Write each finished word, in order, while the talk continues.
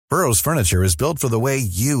Burrow's furniture is built for the way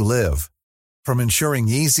you live. From ensuring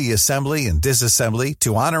easy assembly and disassembly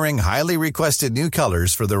to honoring highly requested new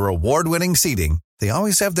colors for their award-winning seating, they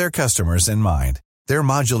always have their customers in mind. Their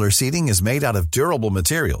modular seating is made out of durable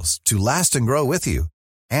materials to last and grow with you.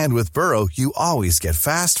 And with Burrow, you always get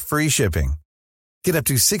fast, free shipping. Get up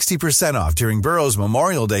to 60% off during Burrow's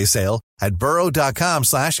Memorial Day sale at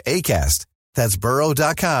burrow.com/ACAST. That's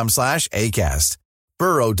burrow.com/ACAST.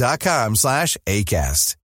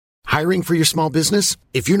 burrow.com/ACAST. Hiring for your small business?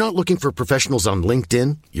 If you're not looking for professionals on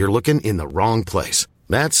LinkedIn, you're looking in the wrong place.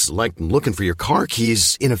 That's like looking for your car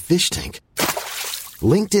keys in a fish tank.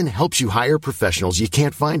 LinkedIn helps you hire professionals you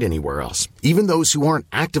can't find anywhere else, even those who aren't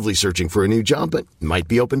actively searching for a new job but might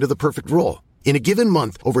be open to the perfect role. In a given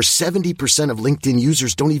month, over 70% of LinkedIn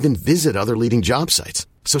users don't even visit other leading job sites.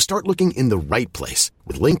 So start looking in the right place.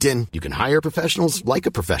 With LinkedIn, you can hire professionals like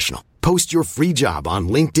a professional. Post your free job on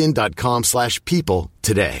linkedin.com/people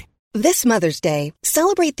today. This Mother's Day,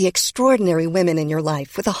 celebrate the extraordinary women in your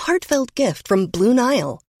life with a heartfelt gift from Blue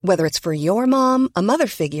Nile. Whether it's for your mom, a mother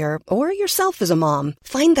figure, or yourself as a mom,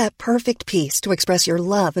 find that perfect piece to express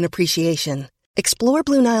your love and appreciation. Explore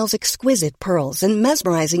Blue Nile's exquisite pearls and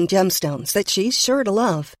mesmerizing gemstones that she's sure to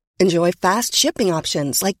love. Enjoy fast shipping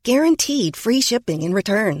options like guaranteed free shipping and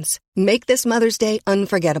returns. Make this Mother's Day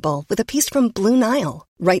unforgettable with a piece from Blue Nile.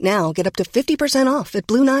 Right now, get up to 50% off at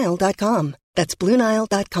BlueNile.com. That's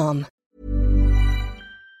BlueNile.com.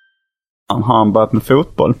 Har han börjat med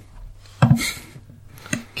fotboll?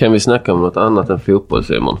 Kan vi snacka om något annat än fotboll,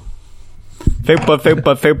 Simon?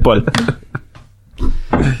 Fotboll.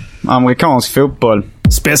 Amerikansk fotboll.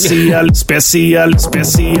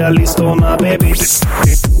 Specialisterna baby.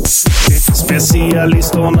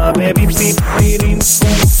 Specialisterna baby.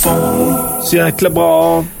 Så jäkla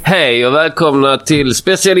bra. Hej och välkomna till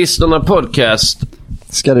Specialisterna podcast.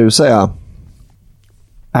 Ska du säga?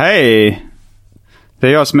 Hej. Det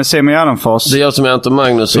är jag som är Simon Gärdenfors. Det är jag som är Anton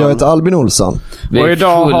Magnusson. Jag heter Albin Olsson. Vi är och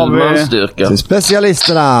idag full har vi manstyrka till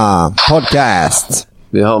Specialisterna podcast.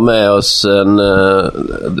 Vi har med oss en...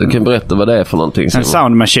 du kan berätta vad det är för någonting. En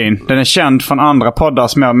sound machine. Den är känd från andra poddar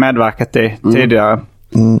som jag har medverkat i tidigare.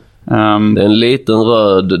 Det är en liten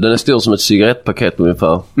röd... Den är stor som ett cigarettpaket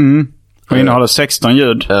ungefär. Och innehåller 16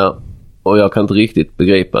 ljud. Ja. Och jag kan inte riktigt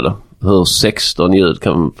begripa det. Hur 16 ljud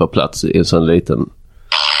kan få plats i en sån liten...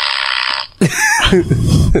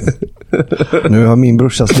 Nu har min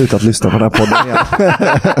brorsa slutat lyssna på den här podden igen.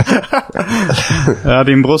 Ja,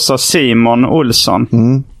 din brorsa Simon Olsson.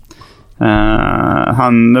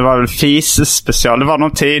 Det var väl FIS-special. Det var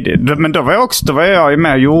nog tidigt. Men då var jag ju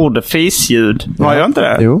med och gjorde FIS-ljud. Var jag inte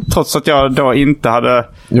det? Jo. Trots att jag då inte hade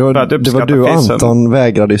börjat uppskatta det var du och FISen. Anton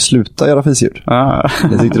vägrade sluta göra FIS-ljud. Jag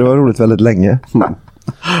tyckte det var roligt väldigt länge.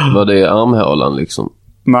 Var det armhålan liksom?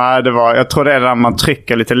 Nej, jag tror det är när man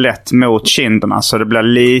trycker lite lätt mot kinderna så det blir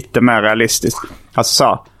lite mer realistiskt. Alltså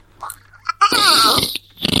så.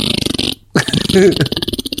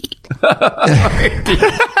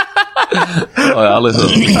 Jag har aldrig hört.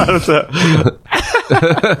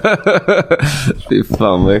 Fy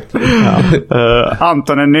fan mäktigt.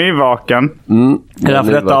 Anton är nyvaken.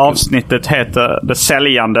 Därför detta avsnittet heter Det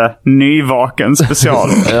säljande nyvaken special.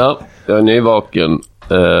 Ja, jag är nyvaken.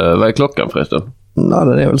 Vad är klockan förresten? Nej,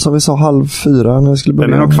 det är väl som vi sa 3:30 när vi skulle börja.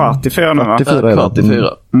 Den är nog 4:15 nu, va?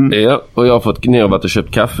 4:45. Ja, och jag har fått ner och varit och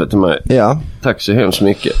köpt kaffe till mig. Ja. Tack så hemskt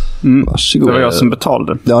mycket. Varsågod. Det var jag som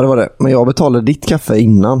betalade. Ja, det var det. Men jag betalade ditt kaffe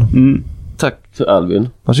innan. Tack till Alvin.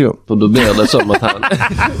 Varsågod. Och då blir det som att han...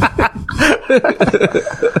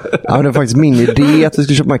 Ja, det var faktiskt min idé att vi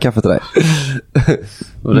skulle köpa med kaffe till dig.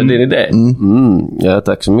 Och det är din idé? Ja,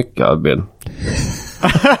 tack så mycket Albin.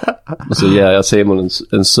 Och så ger jag Simon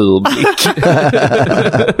en sur blick.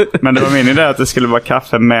 Men det var min idé att det skulle vara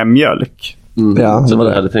kaffe med mjölk. Ja, så man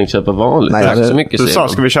hade tänkt köpa vanligt. Nej, tack så mycket du Simon. sa,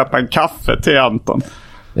 ska vi köpa en kaffe till Anton?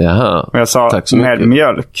 Jaha. Och jag sa, tack så med mycket.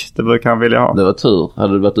 mjölk. Det brukar han vilja ha. Det var tur.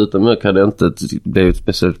 Hade det varit utan mjölk hade jag inte blivit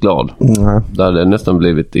speciellt glad. Nej. Då hade jag nästan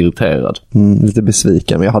blivit irriterad. Lite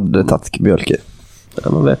besviken, men jag hade tagit mjölk i.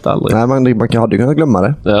 Ja, man vet aldrig. Nej, man hade kunnat glömma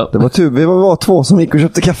det. Ja. Det var tur, vi var 2 som gick och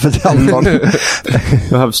köpte kaffe till Anton.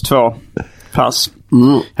 Behövs 2 pass.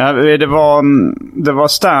 Ja, det var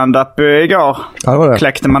stand-up igår. Ja, det var det.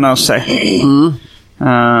 Kläckte man ur sig.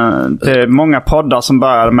 Det är många poddar som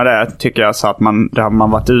började med det, tycker jag, så att där har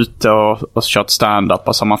man varit ute och kört stand-up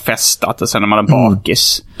och så har man festat och sen är man en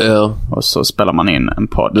bakis. Ja. Och så spelar man in en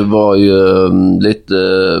podd. Det var ju lite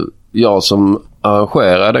jag som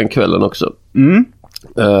arrangerade den kvällen också.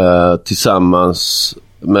 Tillsammans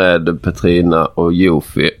med Petrina och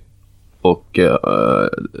Jofi och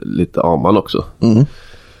lite Arman också.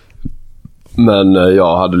 Men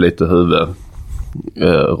jag hade lite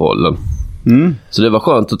rollen. Så det var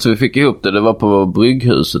skönt att vi fick ihop det. Det var på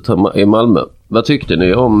Brygghuset här i Malmö. Vad tyckte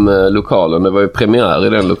ni om lokalen? Det var ju premiär i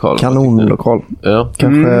den lokalen. Kanonlokal. Ja.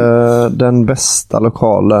 Kanske den bästa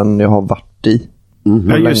lokalen jag har varit i.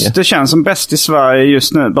 Ja, just det känns som bäst i Sverige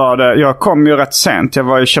just nu. Jag kom ju rätt sent. Jag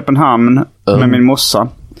var i Köpenhamn med min morsa.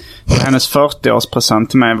 Hennes 40-årspresent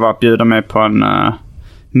till mig var att bjuda mig på en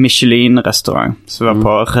Michelin-restaurang. Så vi var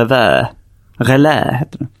på Relais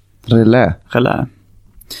heter det. Relais.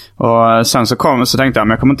 Och sen så tänkte jag, men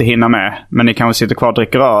jag kommer inte hinna med. Men ni kanske sitter kvar och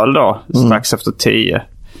dricker öl då. Strax efter 10.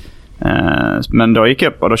 Men då gick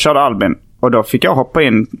jag upp och då körde Albin. Och då fick jag hoppa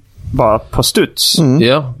in bara på studs.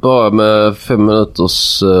 Ja, bara med 5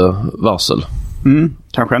 minuters varsel.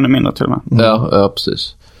 Kanske ännu mindre till och med. Ja,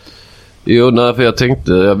 precis. Jo, nej, för jag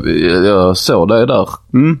tänkte, jag såg dig där.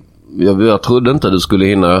 Jag trodde inte att du skulle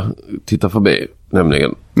hinna titta förbi,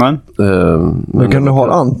 nämligen. Men kan du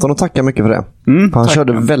ha Anton att tacka mycket för det. För han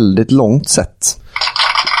körde väldigt långt sätt.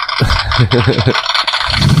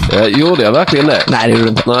 Gjorde jag verkligen det? Nej, det gjorde du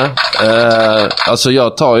inte. Nej. Alltså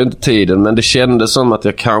jag tar ju inte tiden, men det kändes som att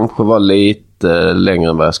jag kanske var lite längre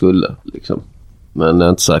än vad jag skulle. Liksom. Men jag är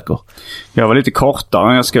inte säker. Jag var lite kortare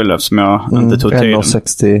än jag skulle eftersom jag inte tog tiden.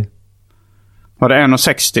 1,60. Var det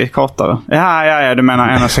 1,60 kortare? Ja, du menar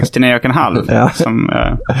 1,69,5. Ja.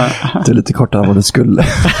 Du är lite kortare än vad du skulle.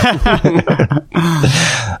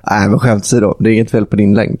 Nej, men skämt åsido. Det är inget fel på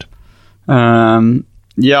din längd.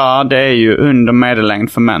 Ja, det är ju under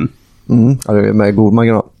medellängd för män. Ja, det är med god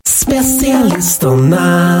marginal.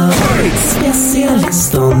 Specialisterna.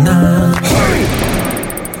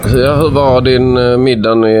 Ja, hur var din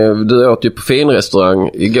middag? Du åt ju på fin restaurang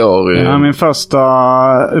igår. Ja, min första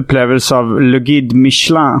upplevelse av Le Guide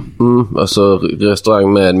Michelin. Alltså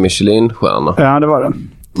restaurang med Michelin-stjärna. Ja, det var det.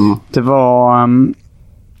 Det var...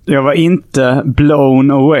 jag var inte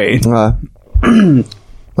blown away. Nej.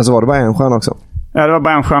 Men så var det bara en stjärna också. Ja, det var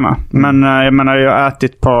bara en stjärna. Men jag menar, jag har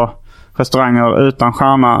ätit på restauranger utan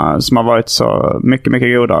stjärna som har varit så mycket,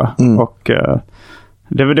 mycket godare. Och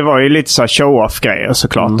det var ju lite så här show-off-grejer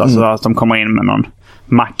såklart. Alltså att de kommer in med någon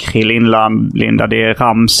makrill inlindad i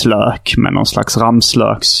ramslök med någon slags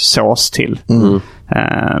ramslökssås till.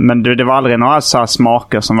 Men det var aldrig några så här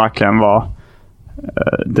smaker som verkligen var...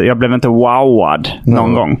 jag blev inte wowad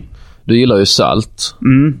någon gång. Du gillar ju salt.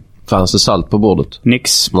 Fanns det salt på bordet?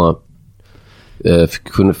 Nix. Nej.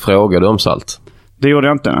 Kunde fråga du om salt? Det gjorde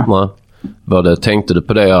jag inte. Nej. Tänkte du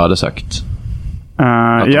på det jag hade sagt?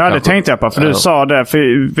 Ja, det tänkte jag på. För du sa det. För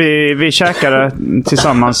vi käkade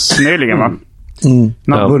tillsammans nyligen, va?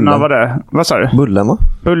 När var det? Vad sa du? Bullen, va?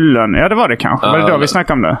 Bullen, ja det var det kanske. Var det då vi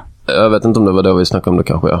snackade om det? Jag vet inte om det var då vi snackade om det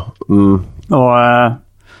kanske, ja. Och...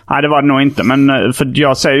 nej, det var det nog inte. Men för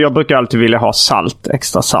jag brukar alltid vilja ha salt,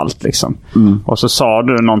 extra salt liksom. Och så sa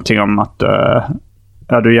du någonting om att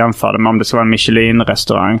du jämförde med om det skulle vara en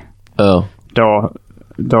Michelin-restaurang. Ja.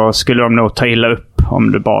 Då skulle de nog ta illa upp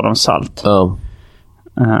om du bad om salt. Ja.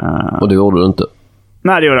 Och det gjorde du inte?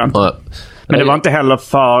 Nej, det gjorde jag inte. Nej. Men det var inte heller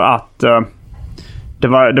för att... Det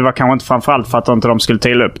var kanske inte framförallt för att inte de skulle ta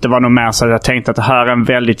illa upp. Det var nog mer så att jag tänkte att det här är en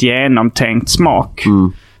väldigt genomtänkt smak.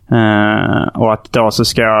 Och att då så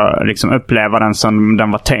ska jag liksom uppleva den som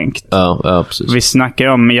den var tänkt. Ja, precis. Vi snackar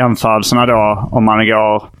om jämförelserna då om man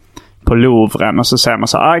går på Louvren och så säger man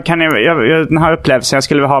så den här upplevelsen, jag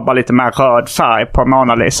skulle ha bara lite mer röd färg på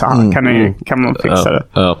Mona Lisa. Kan man fixa det?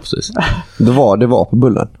 Ja, precis. Det var på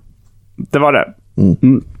Bullen. Det var det.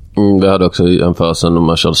 Vi hade också jämförelsen om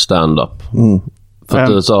man kör stand-up. För att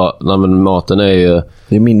du sa, men maten är ju...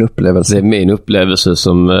 Det är min upplevelse. Det är min upplevelse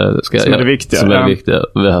som är det viktiga. Som är viktiga.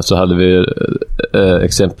 Så hade vi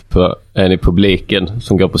exempel på en i publiken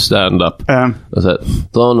som går på stand-up. Och så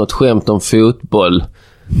dra något skämt om fotboll.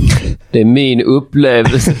 Det är min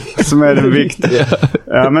upplevelse. Som är det viktiga.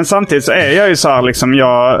 Ja, men samtidigt så är jag ju så här liksom,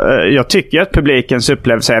 jag tycker att publikens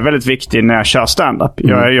upplevelse är väldigt viktig när jag kör stand-up.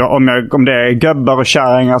 Om det är gubbar och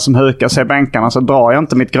kärringar som hukar sig i bänkarna så drar jag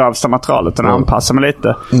inte mitt grövsta material utan anpassar mig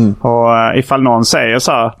lite. Och ifall någon säger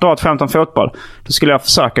så här, dra ett skämt om fotboll, då skulle jag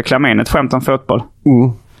försöka klämma in ett skämt om fotboll.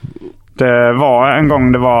 Det var en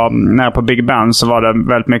gång, det var nere på Big Ben, så var det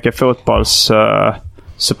väldigt mycket fotbolls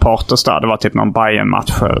supporters där. Det var typ någon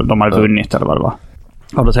Bayern-match, de hade vunnit eller vad det var.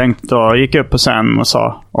 Och då gick jag upp på scenen och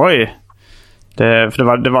sa, oj, det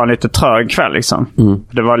var en lite trög kväll liksom.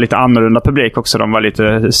 Det var lite annorlunda publik också. De var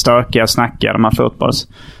lite stökiga, snackiga, de här fotbolls.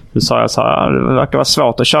 Då sa jag så här, det verkar vara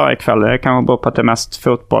svårt att köra ikväll. Det kan bero på att det är mest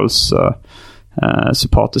fotbolls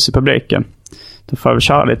supporters i publiken. Då får vi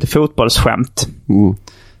köra lite fotbollsskämt.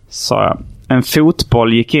 Sa jag. en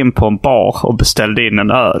fotboll gick in på en bar och beställde in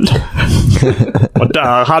en öl. Och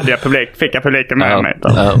där hade jag fick jag publiken med mig.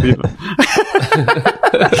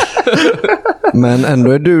 Men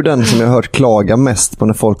ändå är du den som jag har hört klaga mest på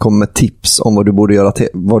när folk kommer med tips om vad du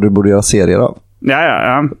borde göra serier av.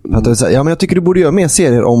 Ja. Att du säger, men jag tycker du borde göra mer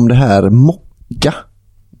serier om det här mocka.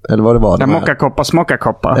 Eller vad det var. Mockakoppar,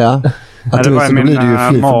 smockakoppar. Ja. Att det du var så min blir du ju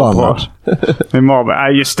fly förbannad. Min morbror.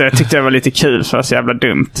 Just det, jag tyckte det var lite kul för det var så jävla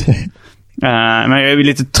dumt. Men jag är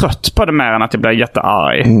lite trött på det mer än att jag blir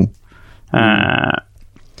jättearg.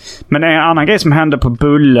 Men en annan grej som hände på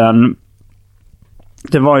Bullen,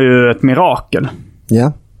 det var ju ett mirakel.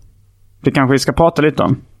 Ja. Det kanske vi ska prata lite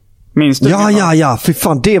om. Minns du? Ja. Fy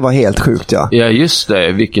fan, det var helt sjukt, ja. Ja, just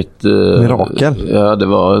det. Vilket... mirakel. Ja, det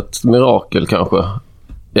var ett mirakel kanske.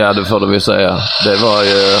 Ja, det får det vi säga. Det var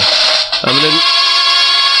ju... Ja, men det...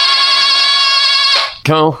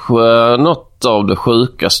 Kanske något av det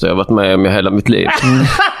sjukaste jag varit med om i hela mitt liv.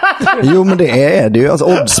 Jo, men det är det ju. Alltså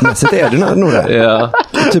oddsmässigt är det nog det. Ja.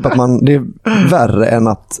 Typ att det är värre än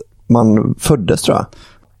att man föddes, tror jag.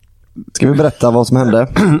 Ska vi berätta vad som hände?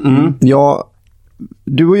 Ja,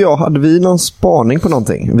 du och jag, hade vi någon spaning på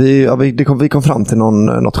någonting? Vi kom fram till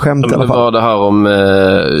något skämt i alla fall. Det var det här om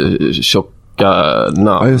tjocka namn.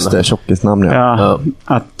 Ja, just det. Tjockisnamn, ja.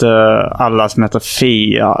 Att alla som heter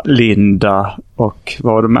Fia, Linda och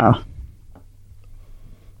vad var det med?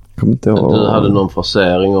 Du hade någon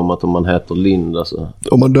frasering om att om man heter Linda så...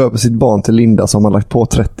 Om man döper sitt barn till Linda så har man lagt på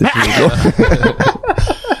 30 kilo.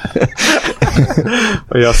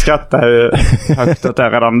 Och jag skrattade ju högt åt det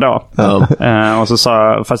redan då. Och så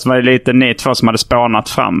sa jag, fast det var lite ni två som hade spånat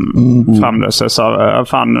fram det. Så jag sa,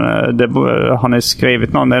 fan, har ni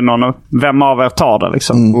skrivit någon? Vem av er tar det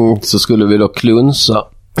liksom? Så skulle vi då klunsa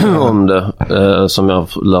om det, som jag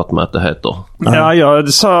har lärt mig att det heter. Ja, jag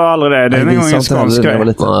sa aldrig det. Det är en gång en skånsk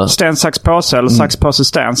grej. Sten, sax, påse eller sax, påse,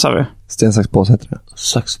 sten, sa vi. Sten, sax, påse heter det.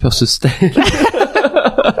 Sax, påse, sten.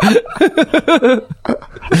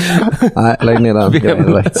 Nej, lägg ner den grejen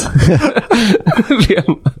direkt.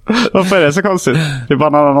 Vem? Varför är det så konstigt? Det är bara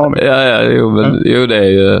en annan ordning. Jo, det är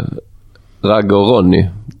ju Ragge och Ronny,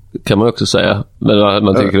 kan man också säga. Men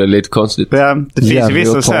man tycker det är lite konstigt. Ja, det finns ju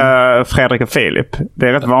vissa som säger Fredrik och Filip. Det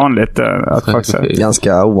är rätt vanligt att folk säger.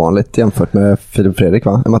 Ganska ovanligt jämfört med Filip och Fredrik,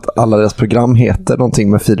 va? Att alla deras program heter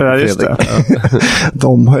någonting med Filip och Fredrik.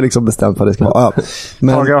 De har ju liksom bestämt vad det ska vara.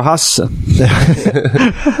 Tage och Hasse.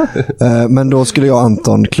 Men då skulle jag och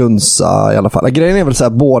Anton klunsa i alla fall. Grejen är väl så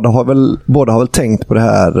här, båda har väl tänkt på det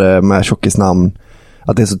här med tjockisnamn.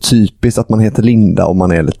 Att det är så typiskt att man heter Linda om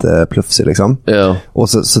man är lite plufsig liksom. Ja. Och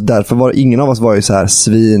så därför var ingen av oss var ju så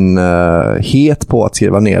här het på att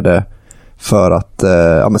skriva ner det. För att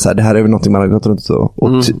men så här, det här är väl någonting man har gått runt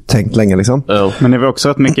och tänkt länge liksom. Ja. Men det var också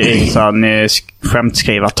rätt mycket in så att ni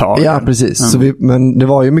skämtskrivartag. Ja, precis. Så men det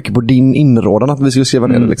var ju mycket på din inrådan att vi skulle skriva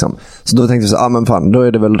ner det liksom. Så då tänkte vi så men fan, då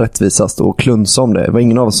är det väl rättvisast att klunsa om det. Det var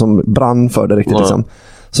ingen av oss som brann för det riktigt liksom.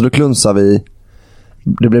 Så då klunsar vi.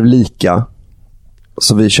 Det blev lika.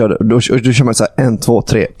 Så vi körde, då kör man så här 1, 2,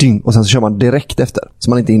 3 ding, och sen så kör man direkt efter så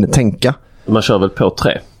man inte hinner tänka. Man kör väl på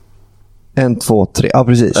 3. 1, 2, 3, ja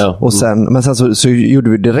precis. Ja. Och sen så gjorde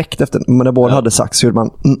vi direkt efter. Men när båda hade sax så gjorde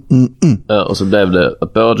man Ja, och så blev det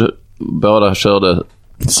att båda körde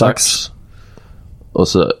sax. Och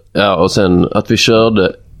så och sen att vi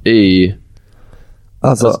körde i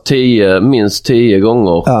alltså minst 10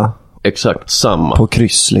 gånger. Ja. Exakt samma. På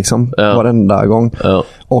kryss liksom. Ja. Varenda gång. Ja.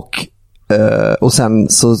 Och sen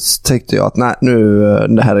så tänkte jag att nej, nu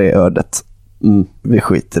det här är ödet. Vi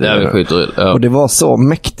skiter i det. Ja, vi skiter i det. Ja. Och det var så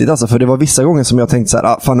mäktigt alltså, för det var vissa gånger som jag tänkte så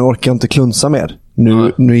här, fan nu orkar jag inte klunsa mer.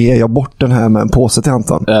 Nu ger jag bort den här med en påse till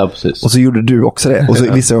Anton. Ja, precis. Och så gjorde du också det. Och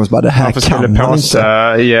så vissa gånger så bara, det här kan man inte.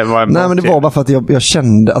 Nej, men det var bara för att jag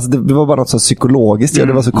kände, alltså det var bara något så psykologiskt.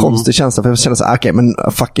 Det var så konstig känsla, för jag kände så här, okej, men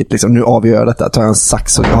fuck it, liksom, nu avgör jag detta. Tar jag en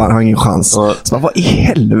sax och jag har ingen chans. Så bara, vad i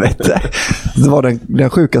helvete? Det var den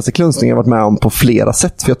sjukaste klunsningen jag varit med om på flera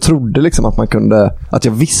sätt. För jag trodde liksom att man kunde, att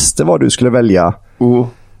jag visste vad du skulle välja.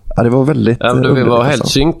 Ja, det var väldigt vi var helt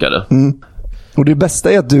synkade. Och det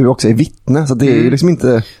bästa är att du också är vittne, så det är ju liksom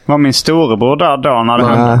inte... Var min storebror där då när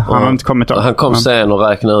han har inte kommit upp. Han kom sen och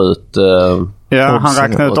räknade ut han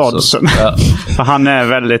räknade ut oddsen. Ja. För han är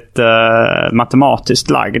väldigt matematiskt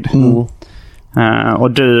lagd.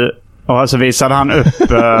 Och så visade han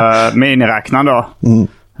upp miniräknaren då.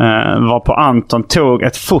 Var på Anton tog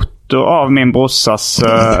ett foto av min brorsas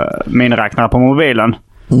miniräknare på mobilen.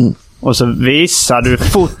 Och så visade du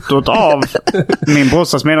fotot av min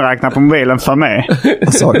brorsas miniräknare på mobilen för mig.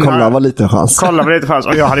 Så kolla vad lite chans.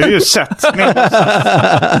 Och jag hade ju sett min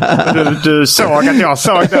brorsas. Du såg att jag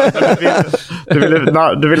såg det.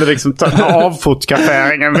 Du ville liksom ta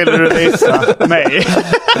avfotograferingen. Ville du visa mig?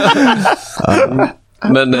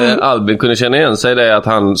 Men Albin kunde känna igen sig det att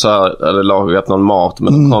han hade lagat någon mat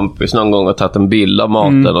med en kompis någon gång och tagit en bild av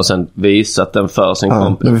maten och sen visat den för sin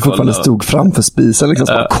kompis. När vi fortfarande stod framför spisen liksom,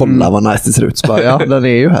 så bara kolla vad nice det ser ut. Så bara, den är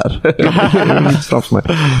ju här. Framför mig.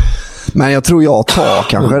 Men jag tror jag tar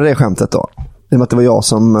kanske det skämtet då. I och med att det var jag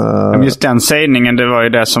som... Just den sägningen, det var ju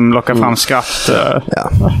det som lockade fram skratt. Ja.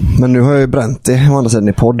 Men nu har jag ju bränt det å andra sidan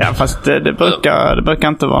i podd. Ja, fast det brukar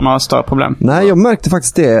inte vara några större problem. Nej, jag märkte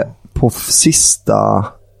faktiskt det på sista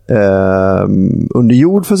under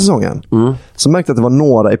jord för säsongen. Så märkte jag att det var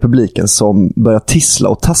några i publiken som började tissla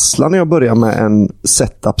och tassla när jag började med en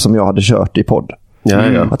setup som jag hade kört i podd.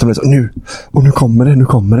 Ja. Att de blev så, nu kommer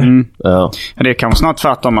det. Ja. Det är kanske snart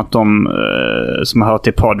tvärtom att de som har hört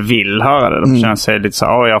i podd vill höra det. De känner sig lite så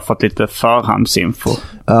jag har fått lite förhandsinfo.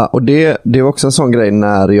 Och det var också en sån grej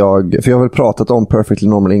när för jag har väl pratat om Perfectly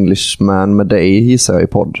Normal Englishman med dig, gissar jag, i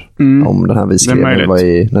podd. Om den här vi skrev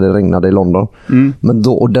när det regnade i London. Men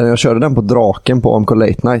då, och när jag körde den på Draken på AMK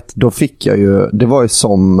Late Night, då fick jag ju, det var ju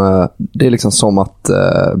som, det är liksom som att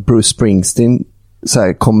Bruce Springsteen så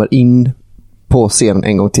här, kommer in på scenen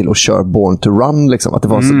en gång till och kör Born to Run liksom. Att det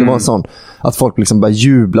var det var en sån att folk liksom började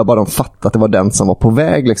jubla bara de fattade att det var den som var på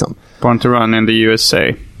väg liksom. Born to Run in the USA.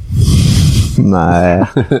 Nej.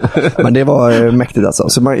 Men det var mäktigt alltså.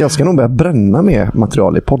 Så jag ska nog börja bränna mer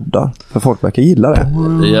material i poddar. För folk verkar gilla det.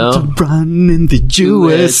 Born to run in the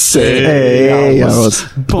USA.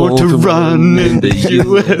 Born to run in the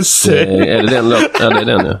USA. Är det den då? Ja, det är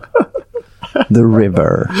den, ja. The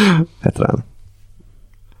River heter den.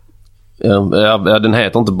 Ja, den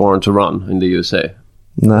heter inte Born to Run in the USA.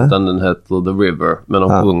 Nej. Utan den heter The River. Men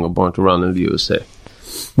de sjunger Born to Run in the USA.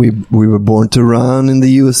 We were born to run in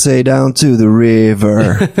the USA down to the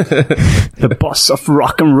river. The boss of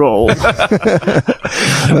rock and roll.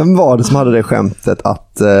 Vem var det som hade det skämtet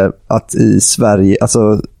att i Sverige,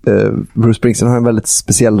 alltså Bruce Springsteen har en väldigt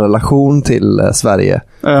speciell relation till Sverige.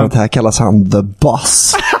 För att här kallas han The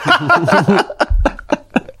Boss.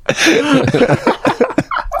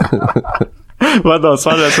 Vadå, så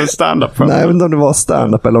var det som stand-up? Nej, jag vet inte om det var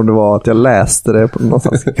stand-up eller om det var att jag läste det på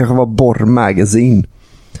någonstans. Det kanske var Borr Magazine.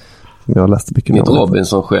 Jag läste mycket. Mitt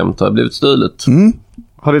Robinson-skämt har blivit stulet.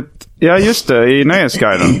 Har det... Ja, just det, i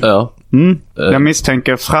Nöjesguiden. Ja. Jag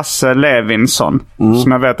misstänker Frasse Levinson,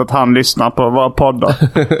 som jag vet att han lyssnar på våra poddar.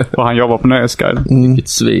 Och han jobbar på Nöjesguiden. Vilket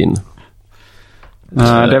svin.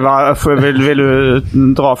 Det var, vill du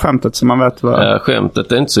dra skämtet så man vet vad...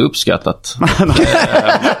 Skämtet är inte så uppskattat.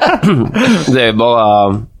 Det är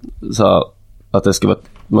bara så här, att det ska vara,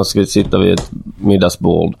 man ska sitta vid ett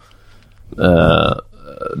middagsbord.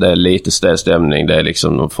 Det är lite stämning. Det är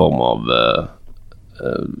liksom någon form av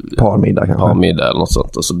parmiddag kanske. Parmiddag eller något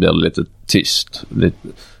sånt. Och så blir det lite tyst.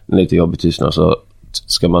 Lite jobbig tystnad. Så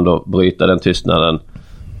ska man då bryta den tystnaden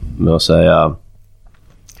med att säga: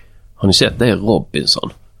 har ni sett det är Robinson?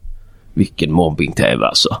 Vilken mobbing-tv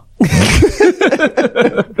alltså.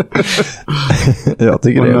 Jag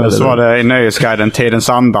tycker det är så var det i Nöjesguiden Tidens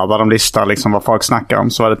andar där de listar liksom vad folk snackar om.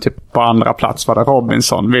 Så var det typ på andra plats var det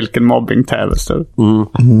Robinson. Vilken mobbing-tv stod.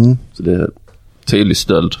 Så det är tydlig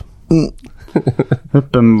stöld.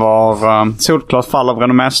 Uppenbar solklart fall av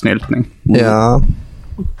renommésnyltning. Ja.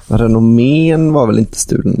 Renommén var väl inte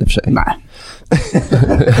stulen i och för sig. Nej.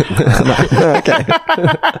 Nej, okej.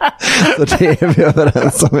 Så det är vi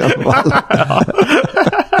överens om i alla fall.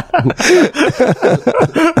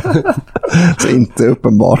 Så inte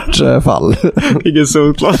uppenbart fall. Ingen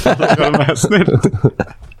solklart fall av renommésnyltning.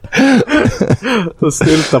 Så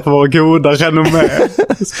stylta på våra goda renommé.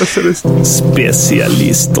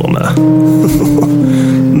 Specialisterna.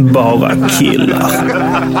 Bara killar.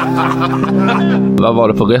 Vad var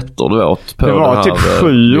det för rätter du åt? På det var typ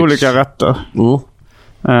 7 olika rätter.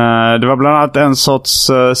 Det var bland annat en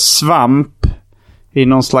sorts svamp i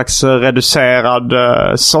någon slags reducerad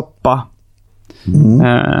soppa.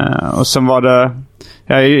 Och sen var det,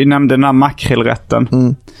 jag nämnde den här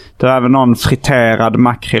makrillrätten. Det var även någon friterad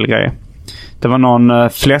makrillgrej. Det var någon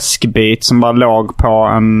fläskbit som bara låg på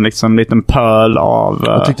en liksom liten pöl av...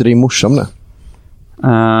 Jag tyckte din morsa om det.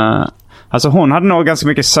 Alltså hon hade nog ganska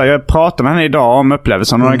mycket... Jag pratade med henne idag om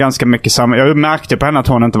upplevelsen. Hon hade ganska mycket samma... Jag märkte på henne att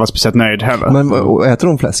hon inte var speciellt nöjd heller. Men äter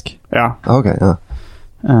hon fläsk? Ja. Okej, ja.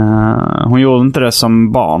 Hon gjorde inte det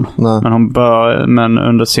som barn. Men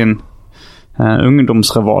under sin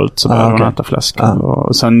ungdomsrevolt så började hon äta fläsk.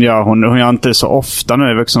 Och sen gör hon gör inte så ofta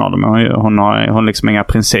nu i vuxen ålder, men hon har liksom inga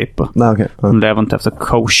principer. Nej, okay. Hon lever inte efter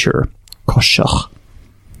kosher.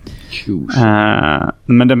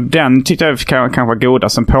 Men den tyckte jag kanske var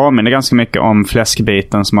godast. Den påminner ganska mycket om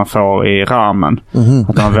fläskbiten som man får i ramen.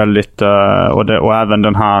 Att den var väldigt... och även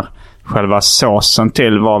den här själva såsen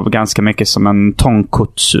till var ganska mycket som en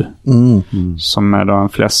tonkotsu. Som är då en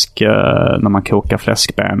fläsk... när man kokar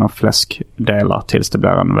fläskben och fläskdelar tills det blir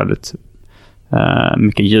en väldigt...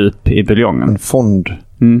 mycket djup i buljongen. En fond.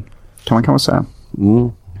 Kan man kanske säga.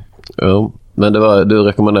 Ja, men du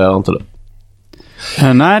rekommenderar inte det?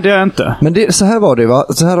 Nej, det är jag inte. Men så här var det, va?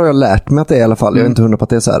 Så här har jag lärt mig att det är i alla fall. Jag är inte 100 på att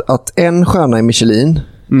det är så här. Att 1 stjärna i Michelin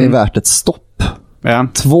är värt ett stopp.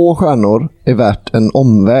 2 stjärnor är värt en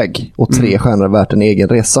omväg. Och 3 stjärnor är värt en egen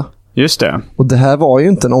resa. Just det. Och det här var ju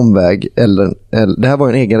inte en omväg. Eller det här var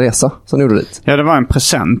ju en egen resa som ni gjorde dit. Ja, det var en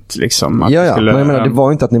present liksom. Att men jag menar, det var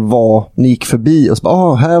ju inte att ni gick förbi och så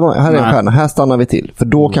bara, här är en stjärna, här stannar vi till. För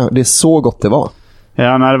då det är så gott det var.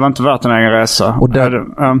 Ja, nej, det var inte värt en egen resa. Och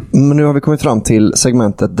men nu har vi kommit fram till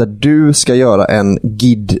segmentet där du ska göra en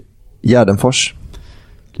Guide Gärdenfors.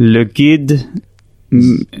 Le Guide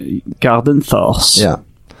Gärdenfors. Ja.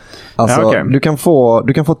 Alltså, du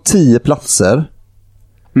kan få 10 platser.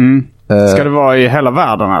 Ska det vara i hela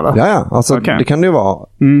världen eller? Ja. Alltså, det kan det ju vara.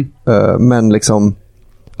 Men liksom...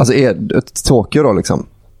 Alltså, Tokyo då liksom.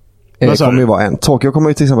 Kommer ju vara en. Tokyo kommer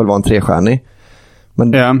ju till exempel vara en 3-stjärnig.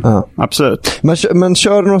 Men, absolut. Men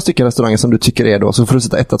kör några stycken restauranger som du tycker är då, så får du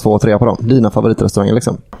sätta 1, 2 och 3 på dem. Dina favoritrestauranger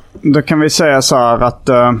liksom. Då kan vi säga så här att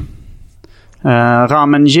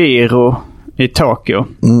Ramen Jiro i Tokyo.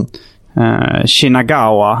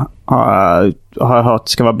 Shinagawa har jag hört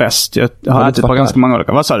ska vara bäst. Jag har ätit på ganska många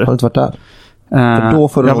olika. Vad sa du? Har du inte varit där? Jag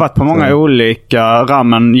har varit på många olika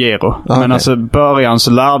Ramen Jiro. Men alltså början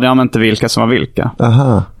så lärde jag mig inte vilka som var vilka.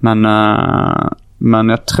 Aha. Men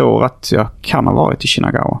jag tror att jag kan ha varit i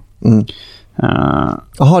Shinagawa.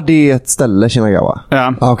 Jaha, det är ett ställe, Shinagawa?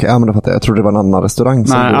 Ja. Okej, men då fattar jag. Jag trodde det var en annan restaurang.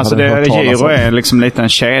 Nej, alltså Jiro är liksom lite en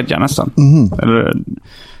kedja nästan. Eller,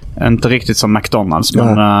 inte riktigt som McDonalds.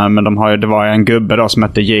 Men det var en gubbe då som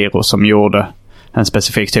hette Jiro som gjorde en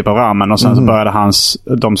specifik typ av ramen. Och sen så började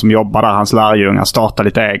de som jobbar där, hans lärjungar, starta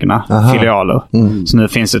lite egna filialer. Så nu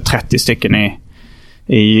finns det 30 stycken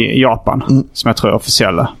i Japan som jag tror är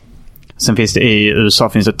officiella. Sen finns det i USA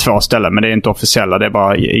finns det 2 ställen, men det är inte officiella. Det är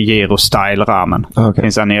bara Jiro-style ramen. Det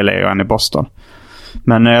finns en i LA och en i Boston.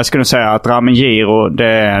 Men jag skulle säga att Ramen Jiro, det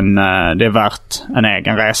är värt en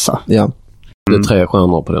egen resa. Ja. Det är 3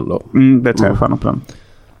 stjärnor på den då. Det är 3 stjärnor på den.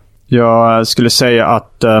 Jag skulle säga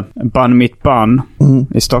att Bun Mitt Bun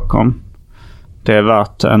i Stockholm, det är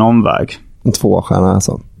värt en omväg. En 2-stjärna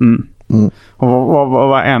alltså. Och vad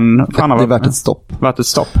var en? Det är värt ett stopp. Värt ett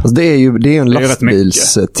stopp. Alltså det är ju en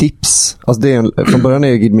lastbilstips. Alltså från början är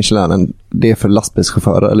ju Guide Michelin det är för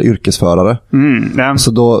lastbilschaufförer eller yrkesförare.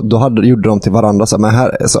 Så då gjorde de till varandra så här, men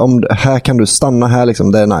här kan du stanna här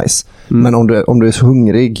liksom, det är nice. Men om du är så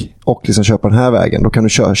hungrig och liksom köper den här vägen, då kan du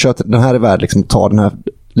köra den här är värd liksom, ta den här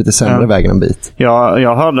lite sämre vägen en bit.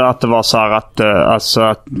 Jag hörde att det var så här att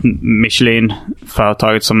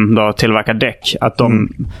Michelin-företaget som då tillverkar däck, att de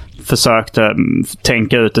försökte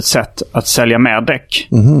tänka ut ett sätt att sälja mer däck.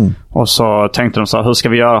 Och så tänkte de så här, hur ska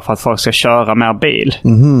vi göra för att folk ska köra mer bil?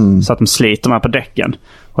 Så att de sliter mer på däcken.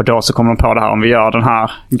 Och då så kommer de på det här, om vi gör den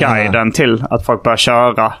här guiden till att folk börjar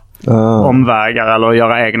köra omvägar eller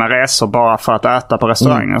göra egna resor bara för att äta på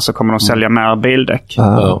restauranger, så kommer de sälja mer bildäck.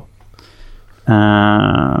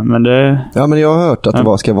 Men jag har hört att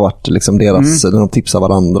det ska vara liksom deras, när de tipsar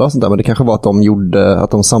varandra och sånt där, men det kanske var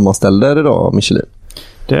att de sammanställde det då, Michelin.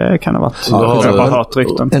 Det kan det vara. Jag har bara hört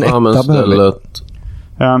rykten. En etta behöver.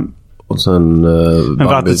 Och sen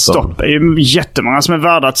värt ett stopp. Det är ju jättemånga som är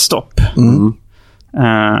värda ett stopp.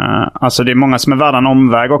 Alltså det är många som är värda en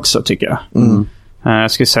omväg också, tycker jag.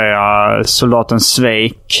 Jag skulle säga Soldaten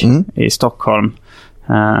Sveik i Stockholm.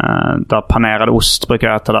 Där panerad ost brukar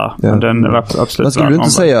jag äta där. Ja. Den är absolut. Men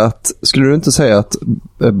skulle du inte säga att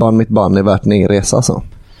Bun Mitt Bun är värt en egen resa alltså?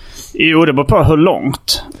 Jo, det beror på hur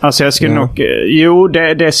långt. Alltså jag skulle nog... Jo,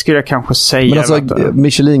 det skulle jag kanske säga. Men alltså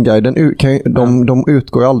Michelin-guiden, de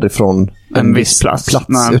utgår ju aldrig från en viss plats.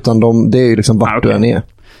 Utan det är ju liksom vart du än är.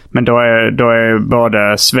 Men då är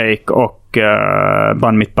både Sveik och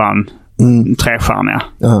Bun Mitt Bun 3-stjärniga.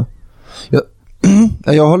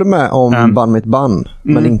 Jag håller med om Bun Mitt Bun,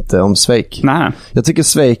 men inte om Sveik. Nej. Jag tycker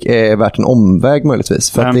Sveik är värt en omväg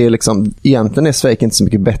möjligtvis. För att det är liksom, egentligen är Sveik inte så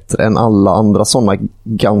mycket bättre än alla andra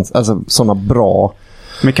sådana bra.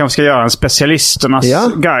 Vi kanske ska göra en specialisternas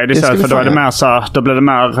guide istället, för då är det mer så här, då blir det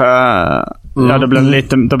mer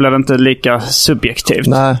då blir det inte lika subjektivt.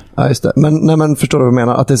 Nej, just det. Men förstår du vad jag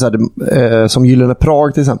menar? Att det är så här, som Gyllene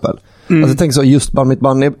Prag till exempel. Alltså, jag tänker så, just Bar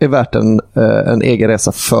Mitzvah är värt en egen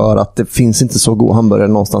resa för att det finns inte så god hamburgare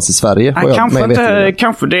någonstans i Sverige. Det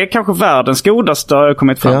är kanske världens godaste har jag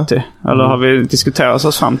kommit fram till. Eller har vi diskuterat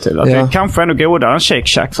oss fram till. Att det kanske är nog godare än Shake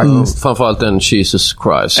Shack faktiskt. Framförallt en Jesus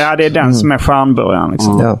Christ. Ja, det är den som är stjärnburgaren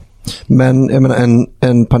liksom. Ja. Men jag menar,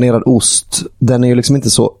 en panerad ost, den är ju liksom inte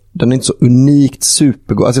så unikt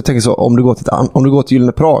supergod. Alltså jag tänker så, om du går till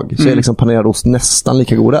Gyllene Prag så är liksom panerad ost nästan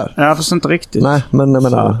lika god där. Ja, fast inte riktigt. Nej, men jag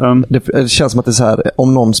menar, det känns som att det är så här,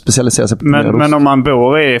 om någon specialiserar sig på panerad ost. Men om man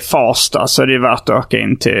bor i Farsta så är det ju värt att åka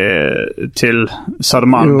in till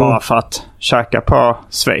Södermalm bara för att käka på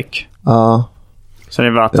Sveik. Ja. Så det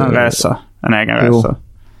är värt en egen resa.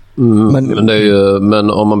 Men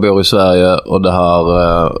om man bor i Sverige och det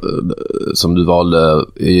här som du valde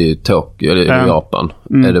i Tokyo eller i Japan,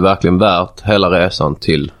 är det verkligen värt hela resan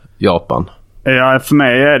till Japan? Ja, för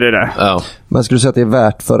mig är det. Ja. Men skulle du säga att det är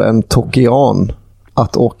värt för en tokian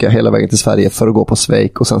att åka hela vägen till Sverige för att gå på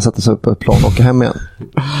Sveik och sen sätta sig upp på ett plan och åka hem igen?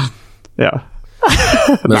 Ja.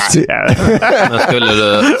 Men skulle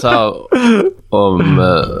du så här,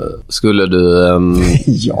 skulle du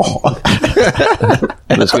ja.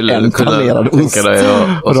 Men skulle du kunna tänka dig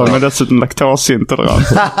och de är dessutom laktosintolerant.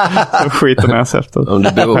 Så skiter ner sig efter om du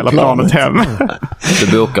hela planet hem.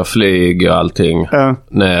 Du bokar flyg och allting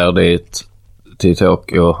ner dit till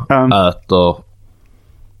Tokyo, äter,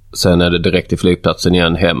 sen är det direkt till flygplatsen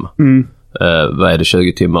igen hem. Vad är det,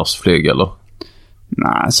 20 timmars flyg eller?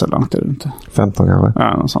 Nej, så långt är det inte. 15 kanske.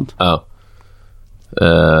 Ja, något sånt. Ja.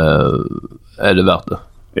 Är det värt det?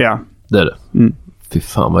 Ja. Det är det. Fy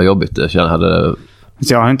fan vad jobbigt det.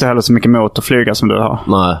 Jag har inte heller så mycket emot att flyga som du har.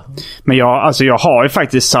 Nej. Men jag har ju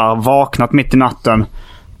faktiskt så här vaknat mitt i natten,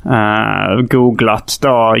 googlat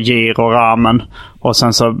då giro ramen och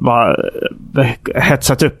sen så bara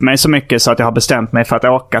hetsat upp mig så mycket så att jag har bestämt mig för att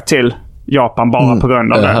åka till Japan bara på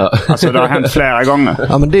grund av det. Alltså det har hänt flera gånger.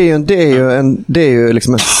 Ja, men det är ju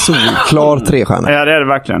liksom en solklar 3-stjärna. Ja, det är det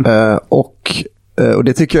verkligen. Och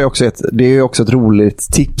det tycker jag också det är ju också ett roligt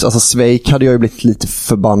tips. Alltså Sveik hade jag ju blivit lite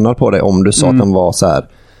förbannad på det om du sa att den var så här.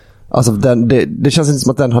 Alltså det känns inte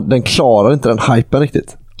som att den klarar inte den hypen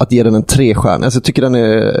riktigt. Att ge den en 3-stjärna. Alltså jag tycker den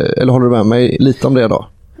är, eller håller du med mig lite om det då?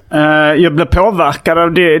 Jag blev påverkad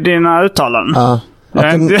av dina uttalanden. Ja.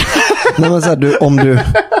 Nej, men så här, om du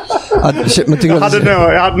jag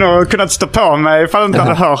hade nog kunnat stå på mig ifall jag inte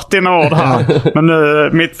hade hört dina ord här. Men nu,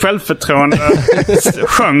 mitt självförtroende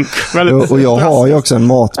sjönk väldigt. Och jag har ju också en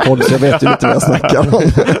matpodd så jag vet ju lite vad jag snackar om.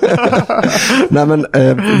 Nej, men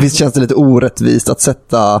visst känns det lite orättvist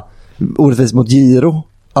mot giro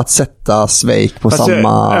att sätta Sveik på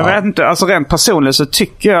samma... Jag vet inte, alltså rent personligt så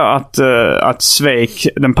tycker jag att Sveik,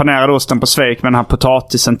 den panerade osten på Sveik med den här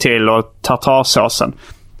potatisen till och tartarsåsen,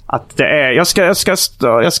 att det är, jag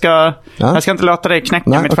ska inte låta dig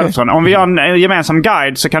knäcka mitt självförtroende. Om vi gör en gemensam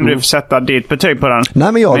guide så kan du sätta ditt betyg på den.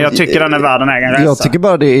 Nej, men jag tycker den är värd en egen resa. Jag tycker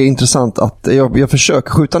bara det är intressant att jag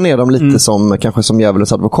försöker skjuta ner dem lite kanske som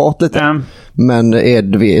djävulens advokat lite. Men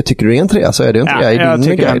tycker du det är en 3 så är det en 3 i din jag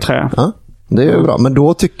tycker guide. En 3. Ja, det är ju bra. Men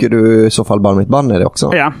då tycker du i så fall Bar Mitzvah är det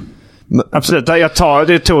också. Ja. Absolut, alltså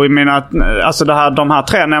de här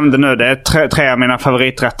 3 nämnde nu, det är 3 av mina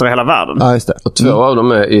favoriträtter i hela världen. Ja, just det. Och 2 av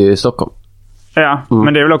dem är i Stockholm. Ja,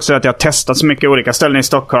 men det är väl också att jag har testat så mycket olika ställen i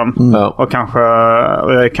Stockholm och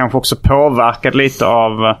kanske också påverkat lite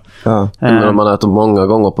av... När man äter många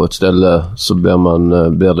gånger på ett ställe så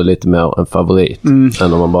blir det lite mer en favorit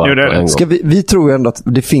än om man bara äter en gång. Vi tror ju ändå att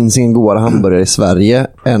det finns ingen godare hamburgare i Sverige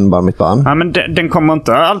än Bar Mitzvah. Ja, men den kommer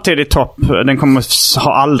inte alltid i topp. Den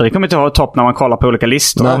har aldrig kommit att ha topp när man kollar på olika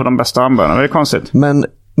listor över de bästa hamburgarna. Det är konstigt.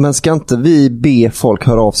 Men ska inte vi be folk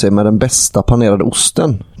höra av sig med den bästa panerade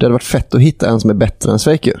osten? Det hade varit fett att hitta en som är bättre än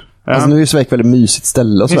Sveik ju. Alltså nu är ju Sveik väldigt mysigt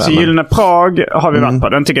ställe och sådär. Finns Gyllene Prag har vi varit på.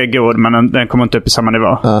 Den tycker jag är god, men den kommer inte upp i samma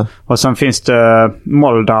nivå. Och sen finns det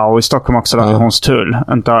Moldau i Stockholm också, där Hornstull.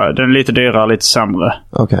 Den är lite dyrare, lite sämre.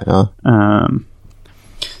 Okej,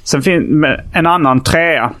 sen finns en annan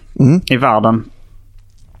 3 i världen.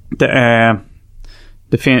 Det är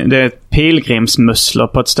pilgrimsmusslor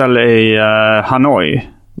på ett ställe i Hanoi.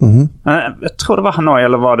 Jag tror det var Hanoi,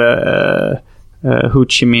 eller var det Ho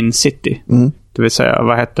Chi Minh City. Det vill säga,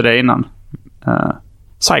 vad hette det innan?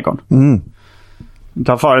 Saigon.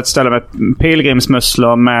 Det var ett ställe med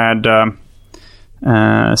pilgrimsmusslor med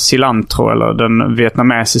cilantro, eller den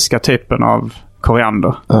vietnamesiska typen av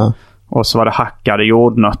koriander. Och så var det hackade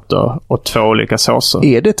jordnötter och 2 olika såser.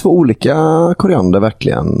 Är det 2 olika koriander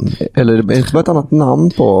verkligen? Eller är det inte bara ett annat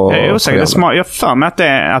namn på jag är osäker. Jag för mig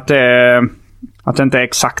att det inte är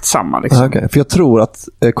exakt samma. Liksom. Okay. För jag tror att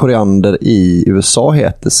koriander i USA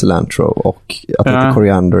heter cilantro och att det heter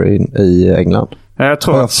koriander i England. Jag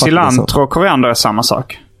tror att cilantro och koriander är samma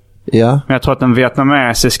sak. Ja. Men jag tror att den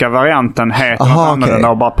vietnamesiska varianten heter något annorlunda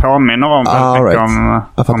och bara påminner om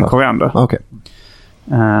om koriander. Okay.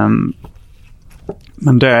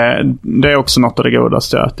 Men det är också något av det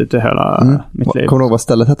godaste jag ätit i hela mitt liv. Kommer du ihåg vad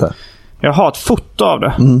stället hette? Jag har ett foto av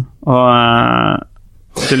det.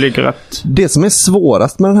 Och det ligger rätt... Det som är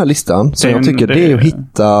svårast med den här listan, som jag tycker, det är att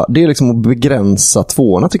hitta... Det är liksom att begränsa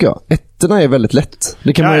tvåorna, tycker jag. Ettorna är väldigt lätt.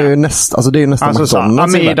 Det kan man ju nästan... Alltså det är ju nästan McDonald's.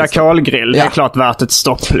 Amida kolgrill, det är klart värt ett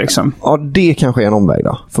stopp liksom. Ja, det kanske är en omväg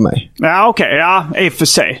då, för mig. Ja, okej. Ja, i och för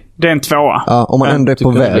sig. Det är en tvåa. Ja, om man ändå är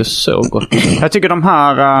på väg. Det är så gott. Jag tycker de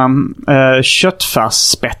här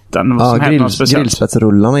köttfärsspetten som heter något speciellt.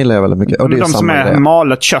 Grillspetsrullarna gillar jag väldigt mycket. Och det är de som är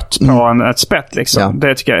malet kött på ett spett liksom. Ja.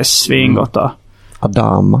 Det tycker jag är svingott där.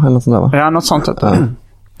 Adama eller något sånt där, va? Ja, något sånt.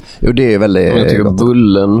 Jo, det är väldigt... Jag tycker gott.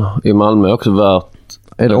 Bullen i Malmö är också värt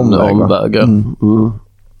en omväg.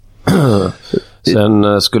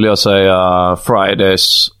 Sen skulle jag säga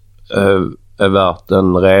Fridays är värt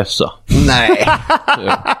en resa. Nej.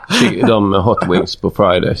 De Hot Wings på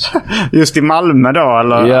Fridays. Just i Malmö då,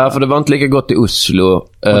 eller? Ja, för det var inte lika gott i Oslo. Och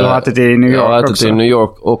du har ätit i New York också? Jag har ätit i New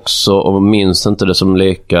York också och minns inte det som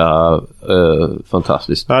lika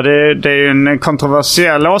fantastiskt. Ja, det är ju en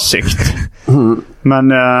kontroversiell åsikt. Men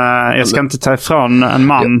jag ska inte ta ifrån en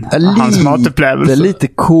man hans matupplevelse. Det är lite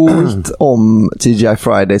coolt om TGI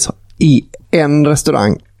Fridays i en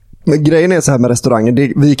restaurang. Men grejen är så här med restaurangen,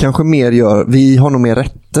 vi kanske mer gör, vi har nog mer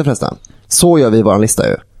rätter förresten. Så gör vi i våran lista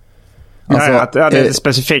ju. Alltså, det är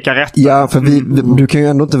specifika rätter. Ja, för du kan ju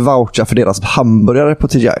ändå inte voucha för deras hamburgare på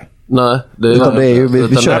TGI. Nej, det är ju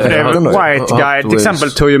vi kör White Guide till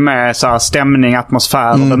exempel tog ju med så här stämning,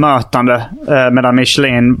 atmosfär och bemötande, medan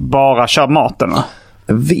Michelin bara kör maten.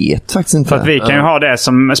 Jag vet faktiskt inte. För att vi kan ju ha det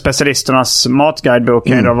som specialisternas matguidebok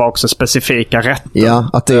kan ju då vara också specifika rätter. Ja,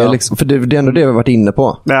 att det är liksom, för det är ändå det vi har varit inne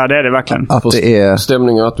på. Ja, det är det verkligen. Att det är...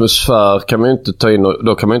 Stämning och atmosfär kan man ju inte ta in,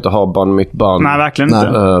 då kan man ju inte ha band mitt band. Nej, verkligen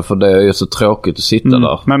inte. För det är ju så tråkigt att sitta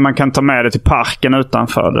där. Men man kan ta med det till parken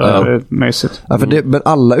utanför, det är mysigt. Ja, för men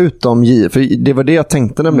alla utom Giro, för det var det jag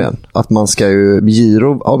tänkte nämligen. Att man ska ju,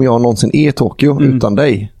 Giro, om jag någonsin är i Tokyo utan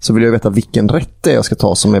dig, så vill jag veta vilken rätt det är jag ska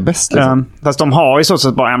ta som är bäst. Liksom. Fast de har i så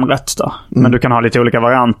sätt bara en rätt där. Men du kan ha lite olika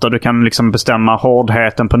varianter. Du kan liksom bestämma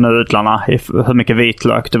hårdheten på nudlarna, hur mycket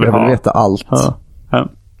vitlök du vill ha. Jag vill veta allt. Ja.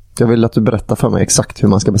 Jag vill att du berättar för mig exakt hur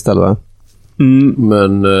man ska beställa den.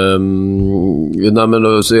 Men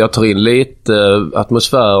så jag tar in lite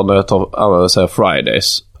atmosfär när jag tar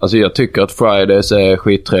Fridays. Alltså jag tycker att Fridays är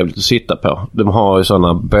skittrevligt att sitta på. De har ju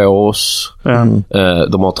sådana bås.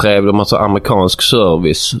 De har så amerikansk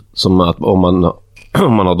service som att om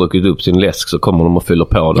man har druckit upp sin läsk så kommer de att fylla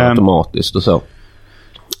på det automatiskt och så.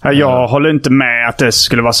 Jag håller inte med att det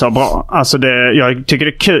skulle vara så bra. Alltså jag tycker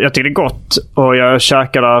det är kul, jag tycker det är gott och jag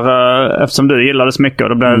käkar där eftersom du gillar det så mycket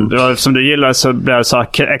och eftersom du gillar det så blir det så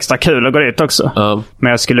här extra kul att gå dit också.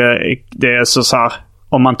 Men det är så här,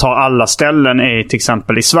 om man tar alla ställen till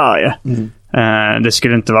exempel i Sverige. Det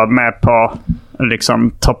skulle inte vara med på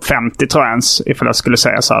liksom topp 50 tror jag ens, ifall jag skulle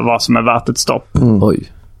säga så här, vad som är värt ett stopp.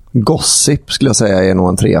 Oj. Gossip skulle jag säga är nog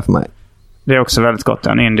en 3 för mig. Det är också väldigt gott.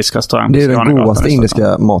 En indisk restaurang. Det är den godaste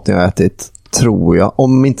indiska maten jag har ätit, tror jag.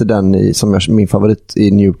 Om inte den min favorit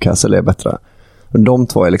i Newcastle är bättre. De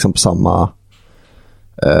två är liksom på samma...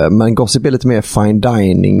 men Gossip är lite mer fine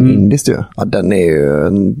dining indiskt ju. Ja, den är ju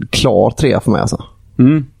en klar 3 för mig alltså.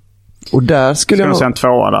 Och där skulle jag säga en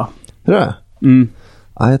 2 där. Är det?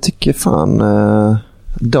 Ja, jag tycker fan...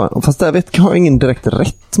 fast där har jag ingen direkt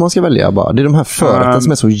rätt man ska välja bara. Det är de här förrätten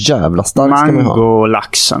som är så jävla starka.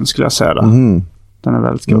 Mango-laxen skulle jag säga där. Den är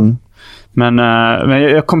väldigt god. Men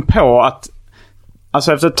jag kom på att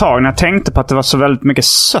alltså efter ett tag när jag tänkte på att det var så väldigt mycket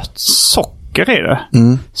sött socker i det,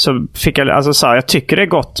 så fick jag alltså så här, jag tycker det är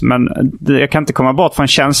gott, men jag kan inte komma bort från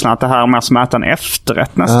känslan att det här är mer som att äta en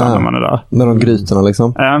efterrätt nästan när man är där. Med de grytorna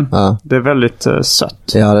liksom. Det är väldigt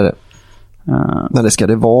sött. Ja, det är det. Men det ska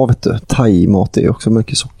det vara, vet du. Thai-mat är ju också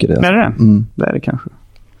mycket socker i. Alltså. Är det? Det är det kanske.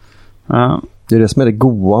 Det är det som är det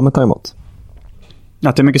goda med thai-mat.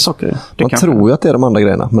 Att det är mycket socker i. Man tror ju att det är de andra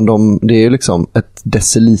grejerna, men det är ju liksom ett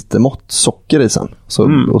decilitermått socker i sen.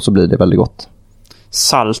 Och så blir det väldigt gott.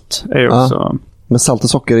 Salt är ju också... Men salt och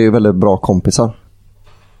socker är ju väldigt bra kompisar.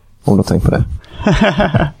 Om du har tänkt på det.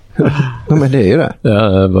 Ja, men det är ju det.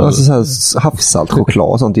 Alltså så här, havssalt, choklad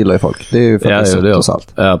och sånt gillar ju folk. Det är ju faktiskt sött och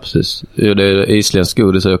salt. Ja, precis. Det är isländsk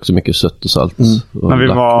godis är också mycket sött och salt. När vi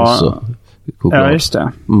var... Ja, just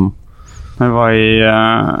det. När vi var i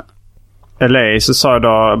LA så sa jag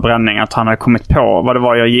då Bränning att han hade kommit på vad det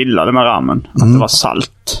var jag gillade med ramen. Att det var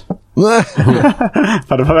salt.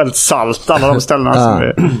 För det var väldigt salt alla de ställena som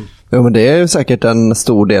vi... Ja, men det är ju säkert en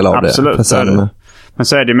stor del av absolut, det. Absolut. Men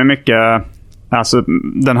så är det med mycket, alltså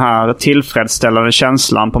den här tillfredsställande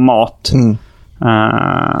känslan på mat.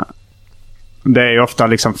 Det är ju ofta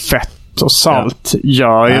liksom fett och salt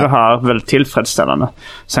gör ju det här väldigt tillfredsställande.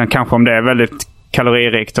 Sen kanske om det är väldigt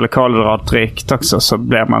kaloririkt eller kolhydratrikt också, så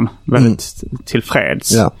blir man väldigt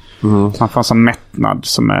tillfreds. Ja. Man får en sån mättnad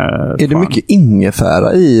som är... Är det mycket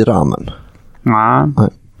ingefära i ramen? Nej.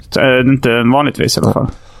 Inte vanligtvis i alla fall.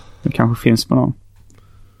 Det kanske finns på någon.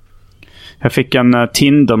 Jag fick en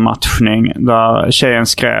Tinder-matchning där tjejen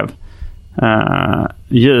skrev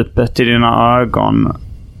djupet i dina ögon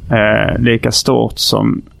är lika stort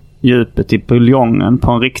som djupet i buljongen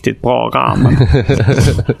på en riktigt bra ramen.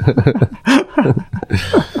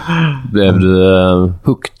 Blev du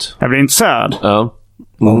hooked? Jag blev intresserad. Ja.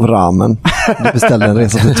 Av ramen. Du beställde en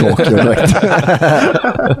resa till Tokyo direkt.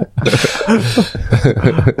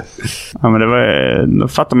 Ja, men då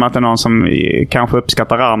fattar man att det är någon som kanske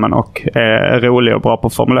uppskattar ramen och är rolig och bra på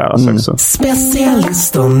att formulera sig också.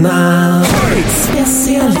 Specialisterna.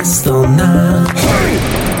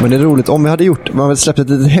 Men det är roligt om vi hade gjort, man hade släppt ett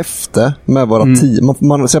litet häfte med våra 10.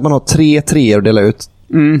 Man säger att man har 3 treor och delar ut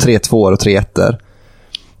 3 tvåor och 3 ettor.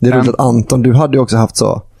 Det är roligt att Anton, du hade ju också haft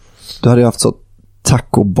så. Du hade ju haft så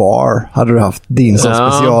taco bar. Hade du haft din som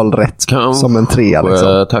specialrätt som en 3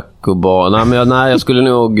 liksom? Taco bar. Nej, jag skulle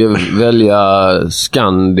nog välja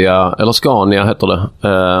Scania heter det.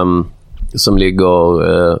 Som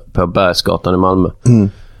ligger på Bergsgatan i Malmö.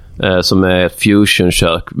 Som är ett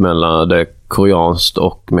fusionkök mellan det koreanskt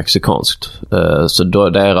och mexikanskt. Så då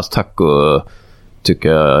deras taco tycker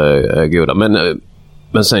jag är goda.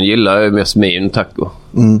 Men sen gillar jag mest min taco.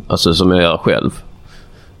 Alltså som jag gör själv.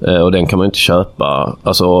 Och den kan man inte köpa.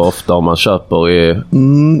 Alltså ofta om man köper i...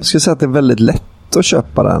 Ska jag säga att det är väldigt lätt att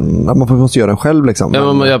köpa den. Man måste göra den själv liksom.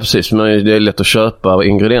 Ja, precis. Men det är lätt att köpa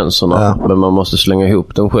ingredienserna. Men man måste slänga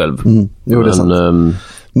ihop den själv. Jo, det är sant.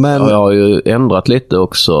 Men jag har ju ändrat lite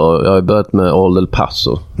också. Jag har börjat med Old El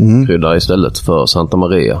Paso krydda istället för Santa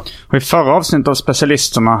Maria. Och i förra avsnittet av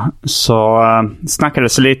Specialisterna så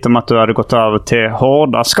snackades det lite om att du hade gått över till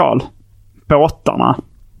hårda skal. Båtarna.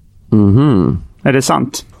 Är det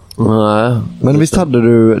sant? Nej. Men visst hade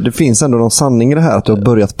du, det finns ändå någon sanning i det här att du har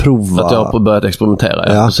börjat prova. Att jag har börjat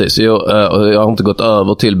experimentera, ja. Precis. Jag har inte gått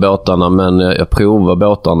över till båtarna, men jag provar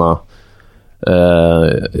båtarna.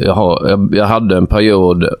 Jag hade en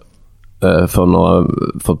period för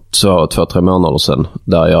 2-3 månader sedan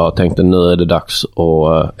där jag tänkte nu är det dags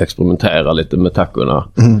att experimentera lite med tacorna.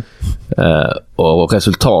 Och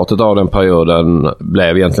resultatet av den perioden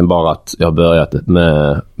blev egentligen bara att jag börjat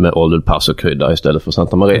med Old El Paso krydda istället för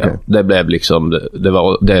Santa Maria. Okay. Det blev liksom det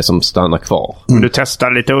var det som stannade kvar. Men du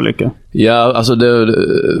testade lite olika? Ja, alltså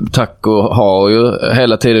taco har ju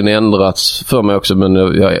hela tiden ändrats för mig också, men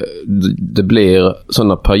det blir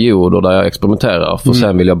sådana perioder där jag experimenterar för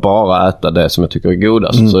sen vill jag bara äta det som jag tycker är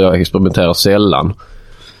godast, så jag experimenterar sällan.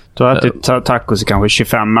 Du har ätit tacos i kanske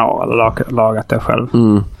 25 år eller lagat det själv.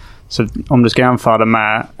 Så om du ska jämföra det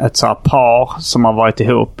med ett så här par som har varit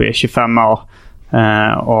ihop i 25 år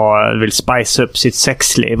och vill spice upp sitt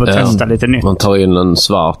sexliv och testa lite nytt. Man tar in en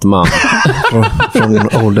svart man från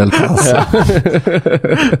Old El Paso.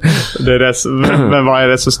 Men vad är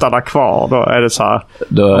det som stannar kvar då? Är det så här?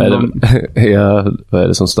 Då är vad är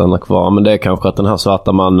det som stannar kvar? Men det är kanske att den här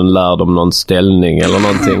svarta mannen lär dem någon ställning eller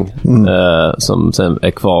någonting som sen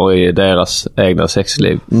är kvar i deras egna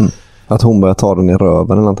sexliv. Att hon börjar ta den i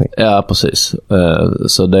röven eller någonting. Ja, precis.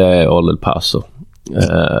 Så det är Old El Paso.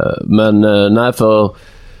 Men nej, för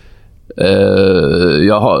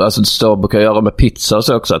jag har, alltså så brukar jag göra med pizza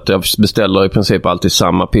så också, att jag beställer i princip alltid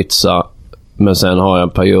samma pizza, men sen har jag en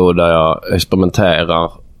period där jag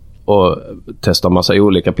experimenterar och testar massa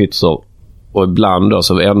olika pizzor, och ibland då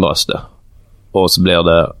så ändras det och så blir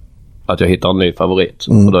det att jag hittar en ny favorit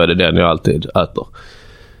och då är det den jag alltid äter.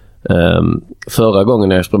 Förra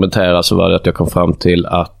gången jag experimenterade så var det att jag kom fram till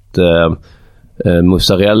att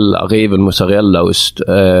riven mozzarellaost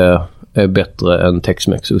är bättre än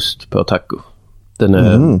Tex-Mex-ost på taco. Den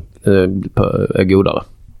är godare.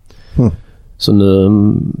 Så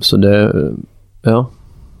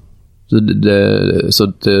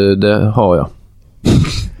det har jag.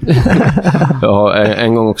 Jag har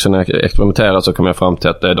en gång också när jag experimenterar så kom jag fram till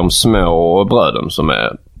att det är de små bröden som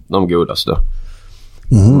är de godaste.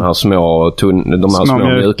 De här små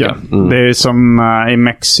mjuka. Det är som i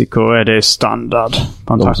Mexiko är det standard.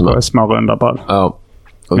 På en taco är små runda bröd. Ja,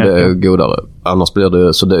 och det är godare. Annars blir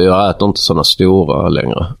det så jag äter inte sådana stora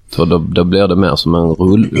längre. För då blir det mer som en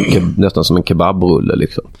rull, nästan som en kebabrulle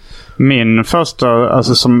liksom. Min första,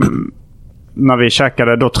 alltså som när vi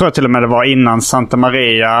käkade, då tror jag till och med det var innan Santa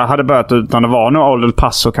Maria hade börjat, utan det var nog Old El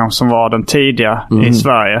Paso kanske som var den tidiga i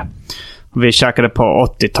Sverige. Vi käkade på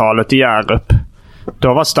 80-talet i Hjärup.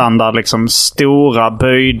 Då var standard liksom stora,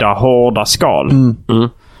 böjda, hårda skal.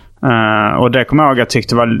 Och det kommer jag ihåg, jag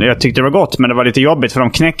tyckte det var gott, men det var lite jobbigt för de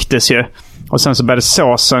knäcktes ju. Och sen så började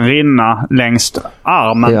såsen rinna längs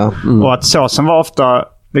armen. Och att såsen var ofta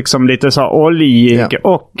liksom lite så oljig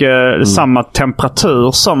och samma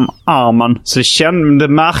temperatur som armen. Så det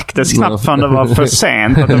märktes knappt förrän det var för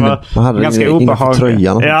sent. Att det var ganska obehagligt.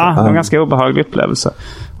 Ja, det var en ganska obehaglig upplevelse.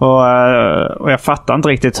 Och jag fattar inte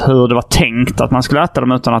riktigt hur det var tänkt att man skulle äta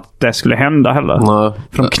dem utan att det skulle hända heller. Nej.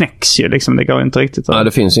 För de knäcks ju liksom, det går inte riktigt. Nej,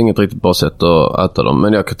 det finns inget riktigt bra sätt att äta dem.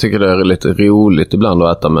 Men jag tycker det är lite roligt ibland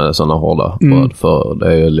att äta med sådana hårda bröd, för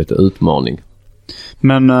det är lite utmaning.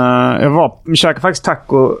 Men jag käkade faktiskt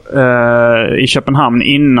taco i Köpenhamn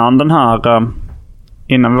innan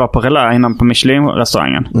vi var på Relais, innan på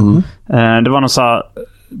Michelin-restaurangen. Det var något så här,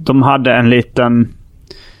 de hade en liten,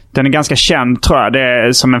 den är ganska känd tror jag, det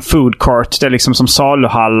är som en food court, det är liksom som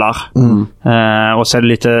saluhallar. Och så är det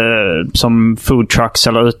lite som food trucks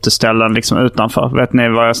eller uteställen liksom utanför. Vet ni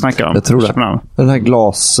vad jag snackar om? Jag tror det. Den här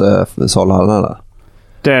glassaluhallen där.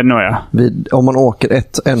 Det är nog jag. Om man åker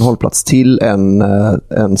en hållplats till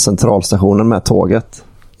en centralstation med tåget,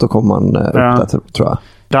 då kommer man upp där, tror jag.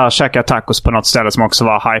 Där käkade jag tacos på något ställe som också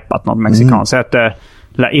var hypat, något mexikanskt. Det hette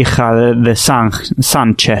La Hija de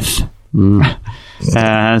Sanchez.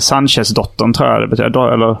 Sanchez-dottern tror jag det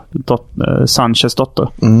betyder. Eller Sanchez-dotter.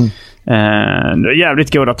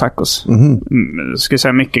 Jävligt goda tacos. Ska jag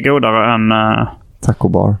säga mycket godare än Taco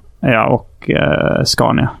Bar. Ja, och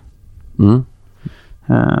Scania.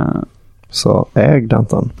 Så ägd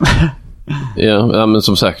Anton. Ja, men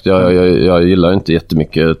som sagt, jag gillar inte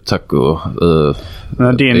jättemycket taco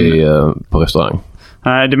på restaurang.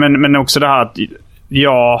 Men också det här att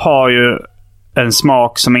jag har ju en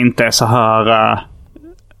smak som inte är så här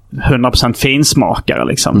 100% finsmakare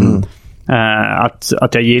liksom.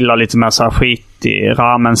 Att jag gillar lite mer så här skit i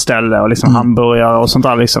ramenställe och liksom hamburgare och sånt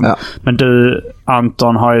där liksom. Ja. Men du,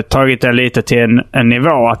 Anton, har ju tagit det lite till en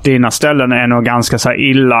nivå att dina ställen är nog ganska så här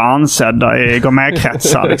illa ansedda i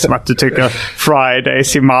gourmetkretsar. Liksom, att du tycker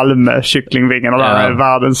Fridays i Malmö, kycklingvingarna där är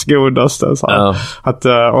världens godaste. Så här.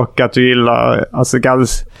 Och att du gillar alltså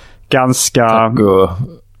ganska... Taco.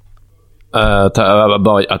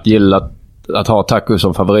 Bara att gilla att ha taco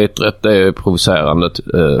som favoriträtt, det är provocerande.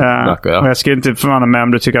 Jag ska inte förvåna mig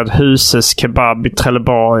om du tycker att Huses kebab i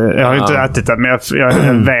Trelleborg, jag har ju inte ätit det, men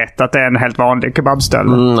jag vet att det är en helt vanlig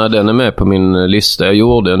kebabställe. Den är med på min lista. Jag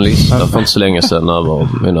gjorde en lista för inte så länge sedan över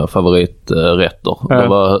mina favoriträtter. Det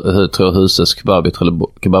var, jag tror Huses kebab i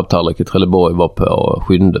kebabtallrik i Trelleborg var på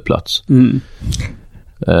 7:e plats.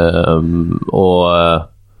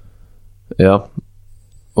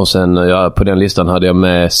 Och sen på den listan hade jag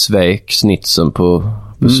med Svek, snitsen på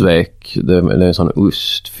Svek. Det är en sån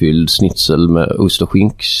ostfylld snitsel med ost- och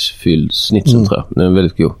skinksfylld snitsel tror jag. Den är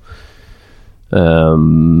väldigt god.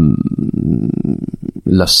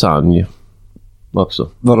 Lasagne också.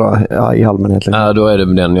 Vadå? Ja, i allmänhet liksom. Ja, då är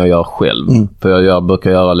det den jag gör själv. För jag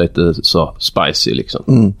brukar göra lite så spicy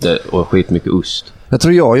liksom. Och skitmycket ost. Jag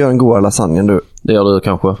tror jag gör en godare lasagne än du. Det gör du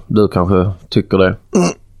kanske. Du kanske tycker det.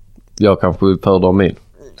 Jag kanske föredrar min.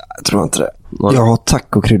 Jag tror inte det. Nej. Jag har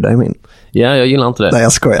tacokrydda i min. Ja, jag gillar inte det. Nej,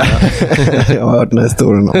 jag skojar. Jag har hört den här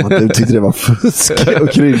historien om att du tyckte det var fusk och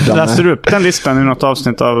krydda. Läste du upp den listan i något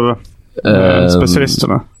avsnitt av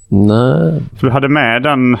specialisterna? Nej. För du hade med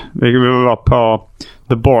den, vi var på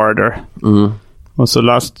The Border. Och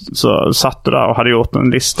så satt du där och hade gjort en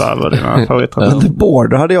lista över dina favoriträtter. The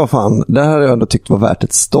Border hade jag det hade jag ändå tyckt var värt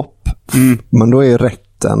ett stopp. Men då är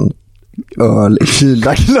rätten öl i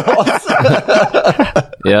kylda glas.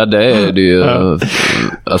 Ja, det är det ju.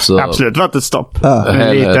 Alltså, absolut varit ett stopp.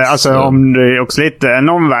 Lite, alltså om det är också lite en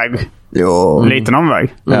omväg. Jo. Liten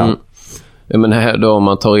omväg. Ja, men här då om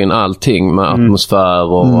man tar in allting med atmosfär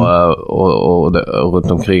och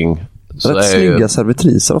runt omkring. Så rätt snygga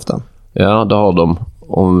servitriser ofta. Ja, det har de.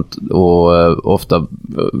 Och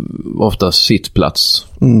ofta sittplats.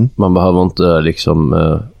 Man behöver inte liksom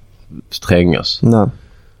trängas. Nej.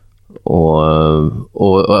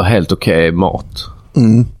 Och helt okej mat.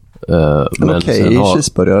 Men okej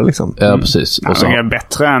cheeseburgare liksom. Ja, precis. Och så, det är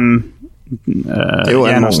bättre än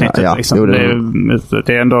genomsnittet. Ja. Liksom.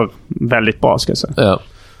 Det är ändå väldigt bra, ska jag säga. Ja.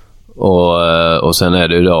 Och sen är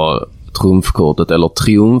det ju då trumfkortet eller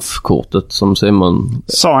triumfkortet som Simon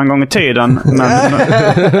sa en gång i tiden. Men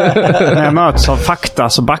när jag möts av fakta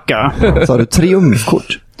så backar. Sa du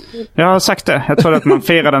triumfkort? Jag har sagt det. Jag tror att man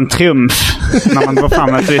firade en triumf när man går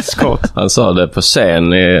fram med ett visst kort. Han sa det på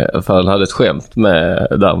scen för han hade ett skämt med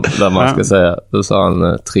där man ska säga. Då sa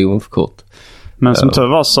han triumfkort. Men som tur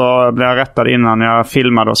var så blev jag rättad innan jag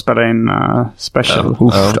filmade och spelade in special.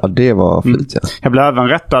 Ja, det var fint, ja. Jag blev även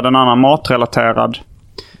rättad en annan matrelaterad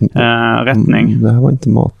rättning. Det här var inte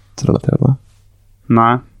matrelaterad, va?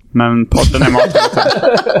 Nej, men podden är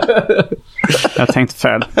matrelaterad. Jag tänkte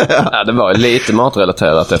fel. Ja, det var lite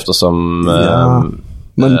matrelaterat eftersom...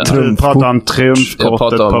 Men du pratar om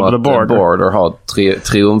triumfkortet på The Border har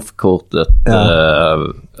triumfkortet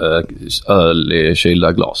öl i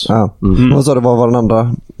kylda glas. Ja. Vad sa du, vad var den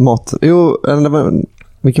andra mat? Jo,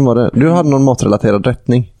 vilken var det? Du hade någon matrelaterad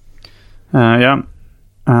rättning. Ja.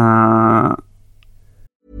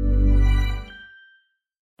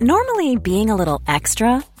 Normally, being a little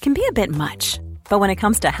extra can be a bit much. But when it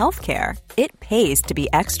comes to healthcare, it pays to be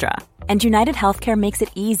extra. And United Healthcare makes it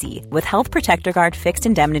easy with Health Protector Guard fixed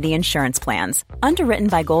indemnity insurance plans. Underwritten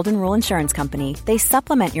by Golden Rule Insurance Company, they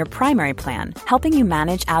supplement your primary plan, helping you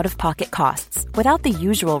manage out-of-pocket costs without the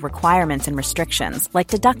usual requirements and restrictions like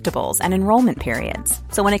deductibles and enrollment periods.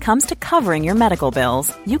 So when it comes to covering your medical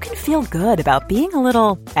bills, you can feel good about being a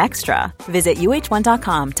little extra. Visit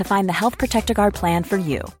uh1.com to find the Health Protector Guard plan for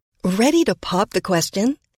you. Ready to pop the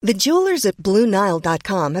question? The jewelers at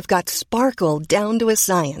BlueNile.com have got sparkle down to a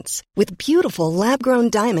science with beautiful lab-grown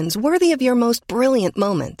diamonds worthy of your most brilliant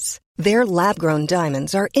moments. Their lab-grown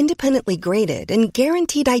diamonds are independently graded and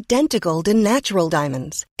guaranteed identical to natural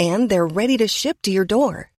diamonds, and they're ready to ship to your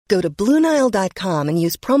door. Go to BlueNile.com and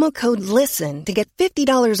use promo code LISTEN to get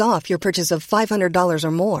 $50 off your purchase of $500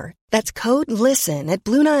 or more. That's code LISTEN at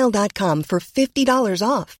BlueNile.com for $50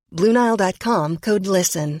 off. BlueNile.com, code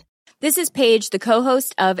LISTEN. This is Paige, the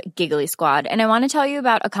co-host of Giggly Squad, and I want to tell you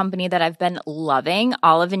about a company that I've been loving,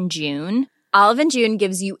 Olive & June. Olive & June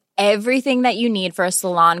gives you everything that you need for a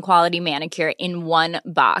salon-quality manicure in one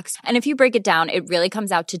box. And if you break it down, it really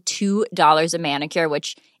comes out to $2 a manicure,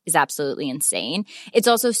 which is absolutely insane. It's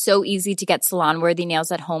also so easy to get salon-worthy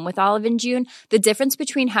nails at home with Olive & June. The difference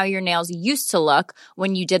between how your nails used to look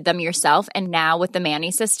when you did them yourself and now with the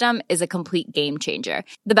Mani system is a complete game changer.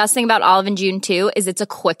 The best thing about Olive & June, too, is it's a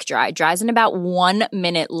quick dry. Dries in about 1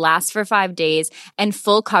 minute, lasts for 5 days, and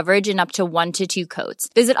full coverage in up to 1 to 2 coats.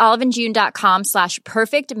 Visit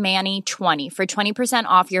oliveandjune.com/perfectmani20 for 20%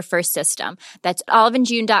 off your first system. That's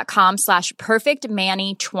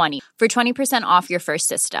oliveandjune.com/perfectmani20 for 20% off your first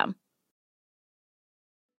system.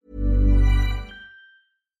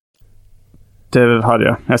 Det hade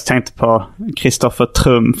jag. Jag tänkte på Kristoffer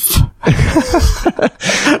Trumf.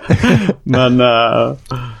 Men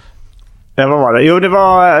vad var det? Jo, det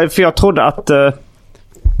var för jag trodde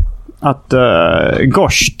att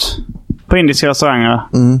Gosht på indiska restauranger.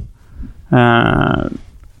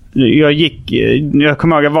 Jag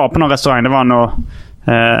kommer ihåg att jag var på någon restaurang. Det var nog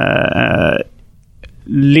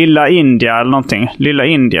Lilla India eller någonting. Lilla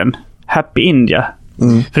Indien. Happy India.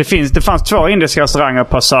 För det fanns 2 indiska restauranger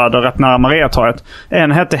på Söder rätt nära Mariatorget.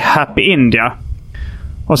 En hette Happy India.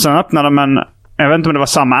 Och sen öppnade de jag vet inte om det var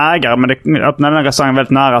samma ägare, men det öppnade en restaurang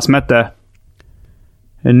väldigt nära som hette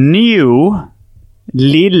New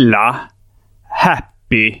Lilla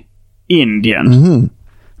Happy Indian.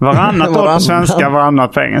 Varannat ord på svenska,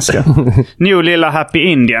 varannat på engelska. New Lilla Happy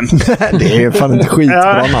Indian. Det är fan inte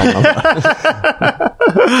skitbra namn.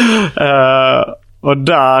 Och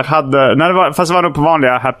där hade... fast det var nog på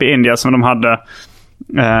vanliga Happy India som de hade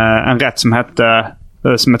en rätt som hette...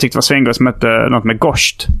 som jag tyckte var svingod, som hette något med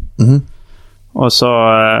Gosht. Och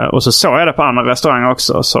så såg jag det på andra restauranger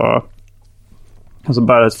också. Och så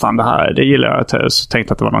började jag, fan det gillar jag. Så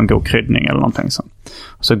tänkte att det var någon god kryddning eller någonting.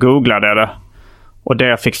 Och så googlade jag det. Och det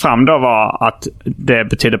jag fick fram då var att det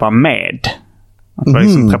betydde bara med. Att det var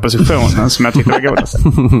liksom prepositionen som jag tyckte var godast.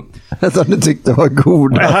 Som du tyckte var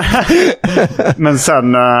god.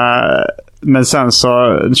 Men sen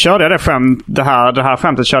så körde jag det här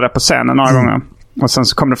skämtet körde jag på scenen några gånger. Och sen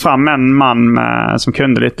så kom det fram en man som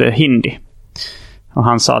kunde lite hindi. Och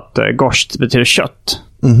han sa att gosht betyder kött.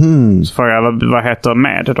 Så frågade jag vad heter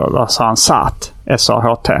med då? Då sa han sat.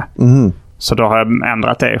 S-A-H-T. Så då har jag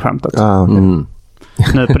ändrat det i skämtet.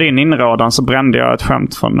 Nu på din inrådan så brände jag ett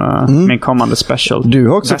skämt från min kommande special. Du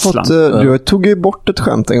har också fått, du tog ju bort ett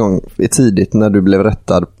skämt en gång tidigt när du blev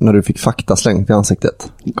rättad, när du fick fakta slängt i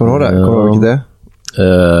ansiktet. Kommer du ihåg det? Kommer du ihåg det?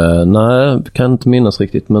 Nej, jag kan inte minnas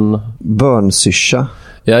riktigt, men... Börnsyrsa.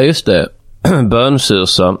 Ja, just det.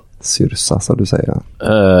 Börnsyrsa. Syrsa, så du säger.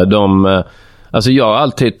 Alltså jag har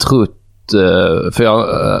alltid trott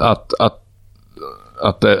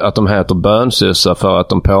att de heter bönsyrsa för att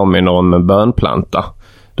de påminner om en bönplanta.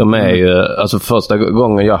 De är ju, alltså första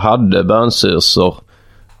gången jag hade bönsyrsor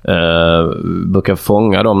brukar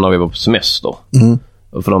fånga dem när vi var på semester.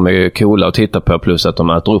 För de är ju coola att titta på, plus att de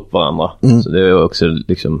äter upp varandra. Så det är också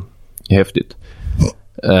liksom häftigt.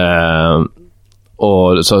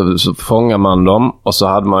 Och så fångar man dem, och så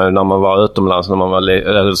hade man ju när man var utomlands, när man var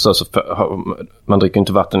man dricker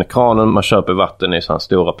inte vatten i kranen, man köper vatten i sån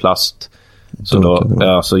stora plast. Så då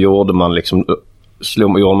så gjorde man liksom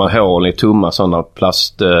gjorde man hål i tomma sådana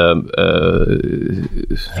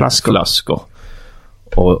plastflaskor.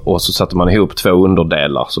 Och så satte man ihop 2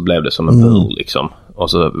 underdelar, så blev det som en bur liksom. Och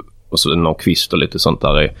så någon kvist och lite sånt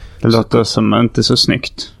där i. Det låter som inte så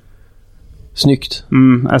snyggt. Snyggt.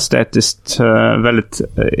 Estetiskt väldigt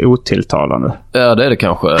otilltalande. Ja, det är det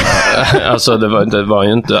kanske. Alltså det var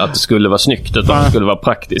ju inte att det skulle vara snyggt, utan det skulle vara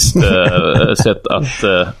praktiskt sätt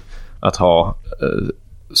att ha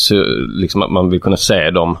så, liksom att man vill kunna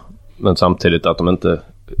se dem, men samtidigt att de inte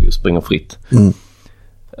springer fritt.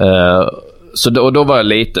 Så då var jag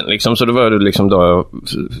liten liksom, så då var det liksom då jag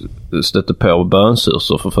stötte på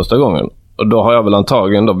bönsyrsor för första gången. Och då har jag väl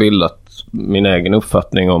antagligen då bildat min egen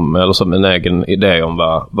uppfattning om, eller så min egen idé om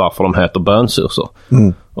varför de heter bönsyrsor.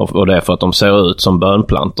 Och det är för att de ser ut som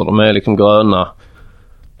bönplantor. De är liksom gröna,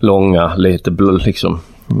 långa, lite liksom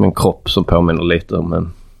med en kropp som påminner lite om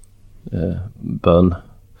en bön.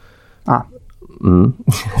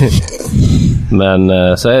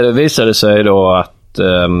 Men så visade det sig då att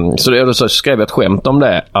så skrev jag ett skämt om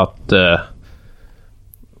det, att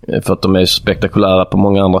för att de är spektakulära på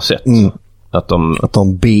många andra sätt. Att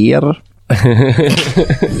de ber.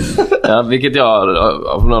 Ja, vilket jag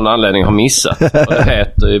av någon anledning har missat. Och det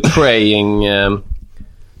heter ju praying,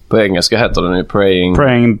 på engelska heter det nu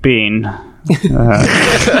praying bean.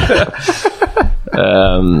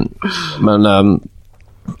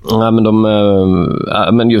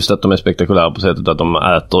 Men just att de är spektakulära på sättet att de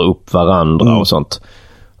äter upp varandra och sånt.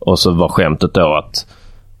 Och så var skämtet då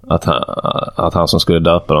att han som skulle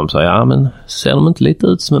döpa dem sa, ja men ser de inte lite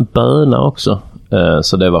ut som en böna också?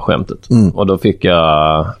 Så det var skämtet. Och då fick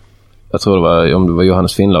jag tror det var, om det var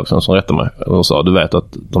Johannes Finnlaugsson som rättade mig och sa, du vet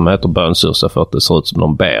att de äter bönsyrsor för att det ser ut som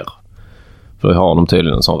de ber. För då har de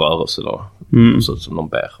tydligen en sån rörelse då. Det ser ut som de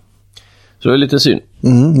ber. Så det är lite synd.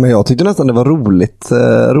 Men jag tyckte nästan det var roligt,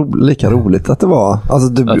 lika roligt att det var,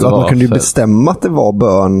 alltså att man kunde ju bestämma att det var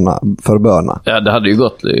böna för böna. Ja, det hade ju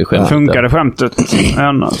gått i skämtet. Funkade skämtet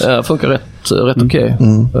annars? Ja, funkar rätt okej.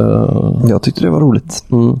 Jag tyckte det var roligt.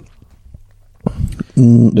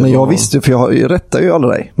 Men jag visste, för jag rättade ju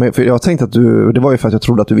aldrig dig. Men för jag tänkte att det var ju för att jag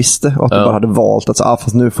trodde att du visste och att du bara hade valt att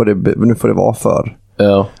fast nu får det vara för.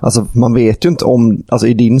 Ja. Alltså man vet ju inte om, alltså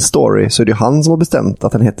i din story så är det ju han som har bestämt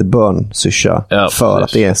att den heter bönsyrsa för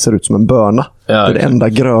att det ser ut som en böna. Ja, det enda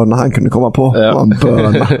gröna han kunde komma på var en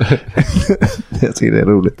böna. Jag tycker det är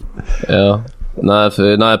roligt. Ja. Nej,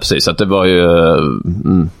 precis, att det var ju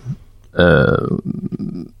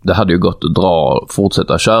det hade ju gått att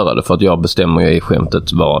fortsätta köra det, för att jag bestämmer ju i skämtet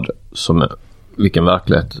vilken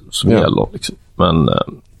verklighet som gäller liksom.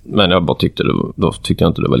 Men jag bara tyckte jag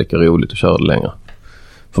inte det var lika roligt att köra det längre.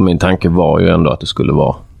 För min tanke var ju ändå att det skulle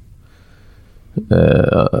vara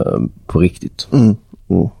på riktigt.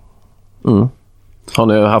 Har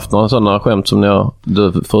ni haft några sådana skämt som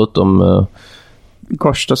förutom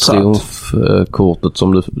triumfkortet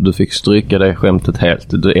som du fick stryka det skämtet helt?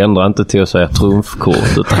 Du ändrar inte till att säga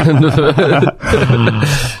trumfkortet.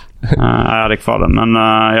 Jag hade kvar den, men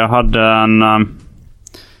jag hade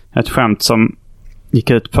ett skämt som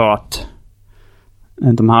gick ut på att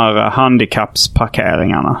de här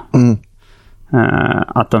handikappsparkeringarna,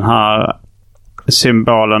 att den här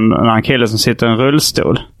symbolen, den här killen som sitter i en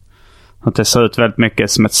rullstol, att det ser ut väldigt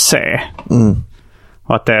mycket som ett C.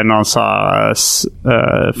 Och att det är någon så här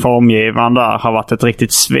formgivaren där har varit ett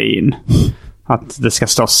riktigt svin. Att det ska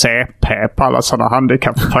stå CP på alla sådana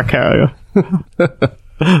handikappsparkeringar.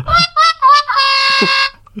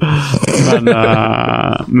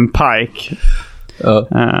 Men Pike,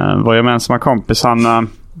 vår gemensamma kompis,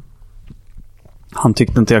 han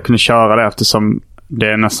tyckte inte jag kunde köra det, eftersom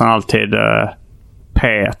det är nästan alltid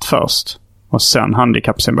P1 först och sen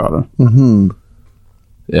handikappsymbolen.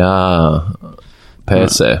 Ja,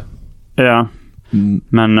 PC. Ja,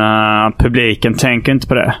 men publiken tänker inte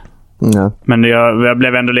på det. Men jag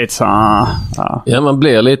blev ändå lite så Ja, man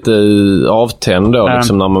blir lite avtänd då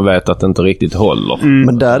liksom, när man vet att det inte riktigt håller.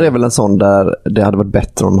 Men där är väl en sån där det hade varit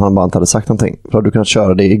bättre om han bara inte hade sagt någonting. För hade du kunnat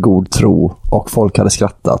köra det i god tro och folk hade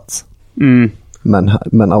skrattat.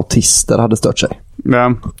 Men autister hade stört sig.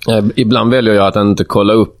 Ibland väljer jag att inte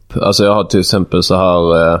kolla upp. Alltså jag har till exempel så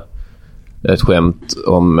här ett skämt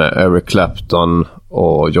om Eric Clapton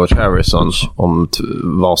och George Harrison om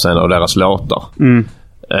varsin av deras låtar.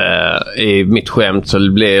 I mitt skämt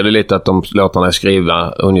så blir det lite att de låtarna är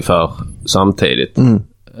skrivna ungefär samtidigt.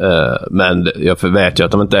 Men jag vet ju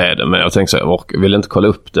att de inte är det. Men jag tänker så jag vill inte kolla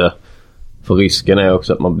upp det. För risken är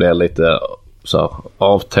också att man blir lite så här,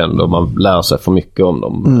 avtänd och man lär sig för mycket om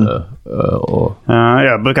dem.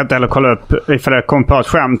 Jag brukar inte heller kolla upp ifall det kommer på ett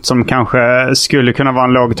skämt som kanske skulle kunna vara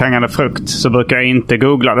en lågt hängande frukt, så brukar jag inte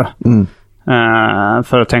googla det.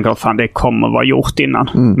 För jag tänker fan det kommer vara gjort innan.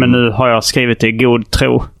 Men nu har jag skrivit det i god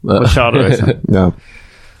tro och kör det liksom.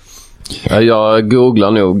 Jag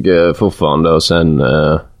googlar nog fortfarande och sen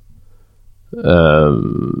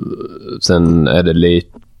är det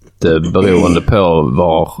lite beroende på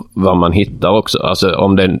vad man hittar också. Alltså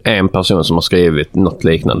om det är en person som har skrivit något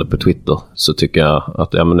liknande på Twitter, så tycker jag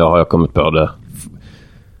att men då har jag kommit på det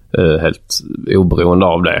helt oberoende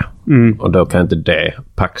av det. Och då kan inte det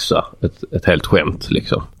paxa ett helt skämt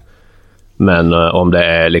liksom. Men om det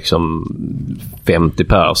är liksom 50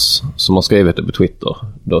 pers som har skrivit det på Twitter,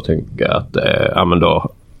 då tänker jag att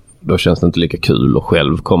då känns det inte lika kul att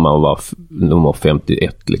själv komma och vara nummer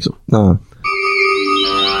 51 liksom.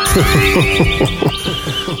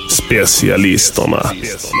 Specialisterna.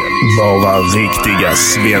 Bara riktiga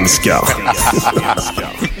svenskar.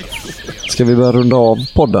 Ska vi börja runda av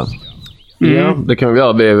podden? Ja, det kan vi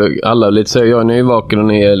göra. Vi är alla lite så. Jag är nyvaken och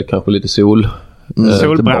ni är kanske lite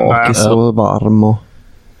solbrända. Så varm och...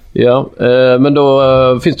 Ja, men då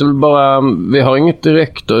finns det väl bara... Vi har inget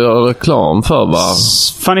direkt att göra reklam för, va?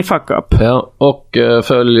 Funny Fuck Up. Ja, och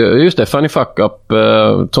just det, Funny Fuck Up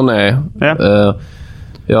turné. Ja.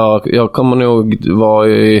 Jag kommer nog vara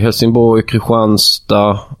i Helsingborg,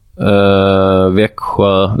 Kristianstad,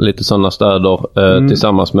 Växjö, lite sådana städer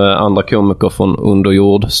tillsammans med andra komiker från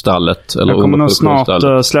Underjordstallet. Eller jag kommer nog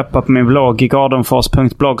snart släppa på min blogg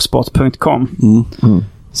gardenfors.blogspot.com.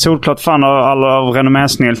 Solklart fan av alla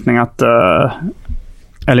renommésnyltning att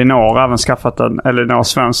Elinor har även skaffat en Elinor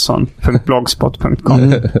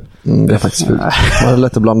Svensson.blogspot.com. Det är faktiskt fult. Det är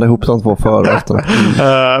lätt att blanda ihop de två före och efter.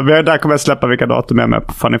 Där kommer jag släppa vilka datum jag är med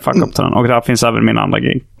på Funny Fuck Up. Och där finns även min andra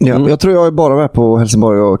gig. Ja, jag tror jag är bara med på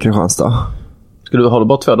Helsingborg och Kristianstad. Ska du ha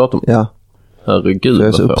bara 2 datum? Ja. Herregud. Jag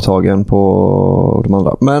är så upptagen på de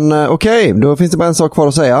andra. Men okej, då finns det bara en sak kvar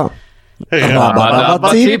att säga.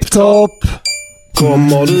 Tipptopp!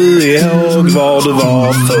 Kommer du ihåg var du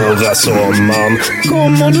var förra sommaren?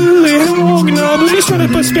 Kommer du ihåg när du lyssnade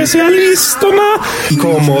på Specialisterna?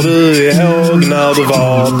 Kommer du ihåg när du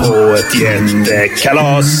var på ett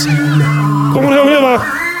jättekalas? Kommer du ihåg det, va?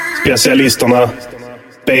 Specialisterna,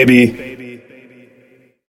 baby.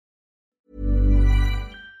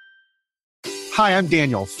 Hi, I'm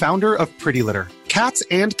Daniel, founder of Pretty Litter. Cats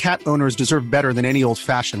and cat owners deserve better than any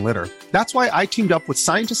old-fashioned litter. That's why I teamed up with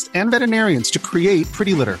scientists and veterinarians to create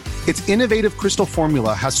Pretty Litter. Its innovative crystal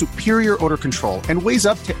formula has superior odor control and weighs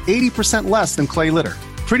up to 80% less than clay litter.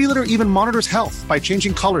 Pretty Litter even monitors health by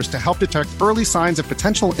changing colors to help detect early signs of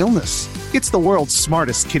potential illness. It's the world's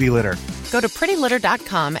smartest kitty litter. Go to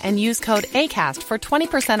prettylitter.com and use code ACAST for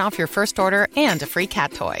 20% off your first order and a free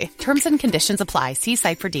cat toy. Terms and conditions apply. See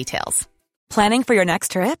site for details. Planning for your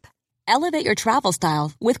next trip? Elevate your travel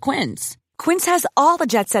style with Quince. Quince has all the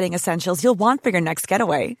jet-setting essentials you'll want for your next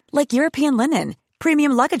getaway, like European linen,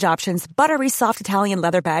 premium luggage options, buttery soft Italian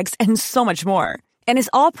leather bags, and so much more. And is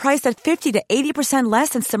all priced at 50 to 80% less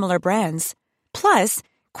than similar brands. Plus,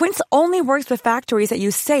 Quince only works with factories that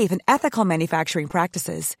use safe and ethical manufacturing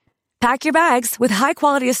practices. Pack your bags with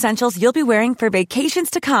high-quality essentials you'll be wearing for vacations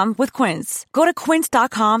to come with Quince. Go to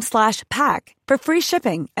quince.com/pack for free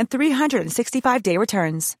shipping and 365-day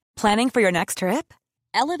returns. Planning for your next trip?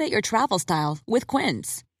 Elevate your travel style with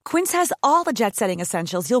Quince. Quince has all the jet-setting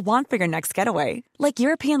essentials you'll want for your next getaway, like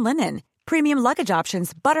European linen, premium luggage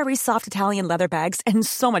options, buttery soft Italian leather bags, and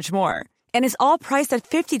so much more. And is all priced at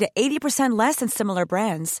 50 to 80% less than similar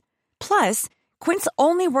brands. Plus, Quince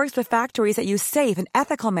only works with factories that use safe and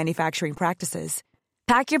ethical manufacturing practices.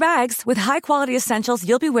 Pack your bags with high-quality essentials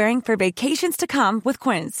you'll be wearing for vacations to come with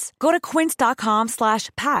Quince. Go to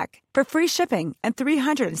quince.com/pack for free shipping and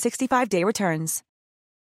 365-day returns.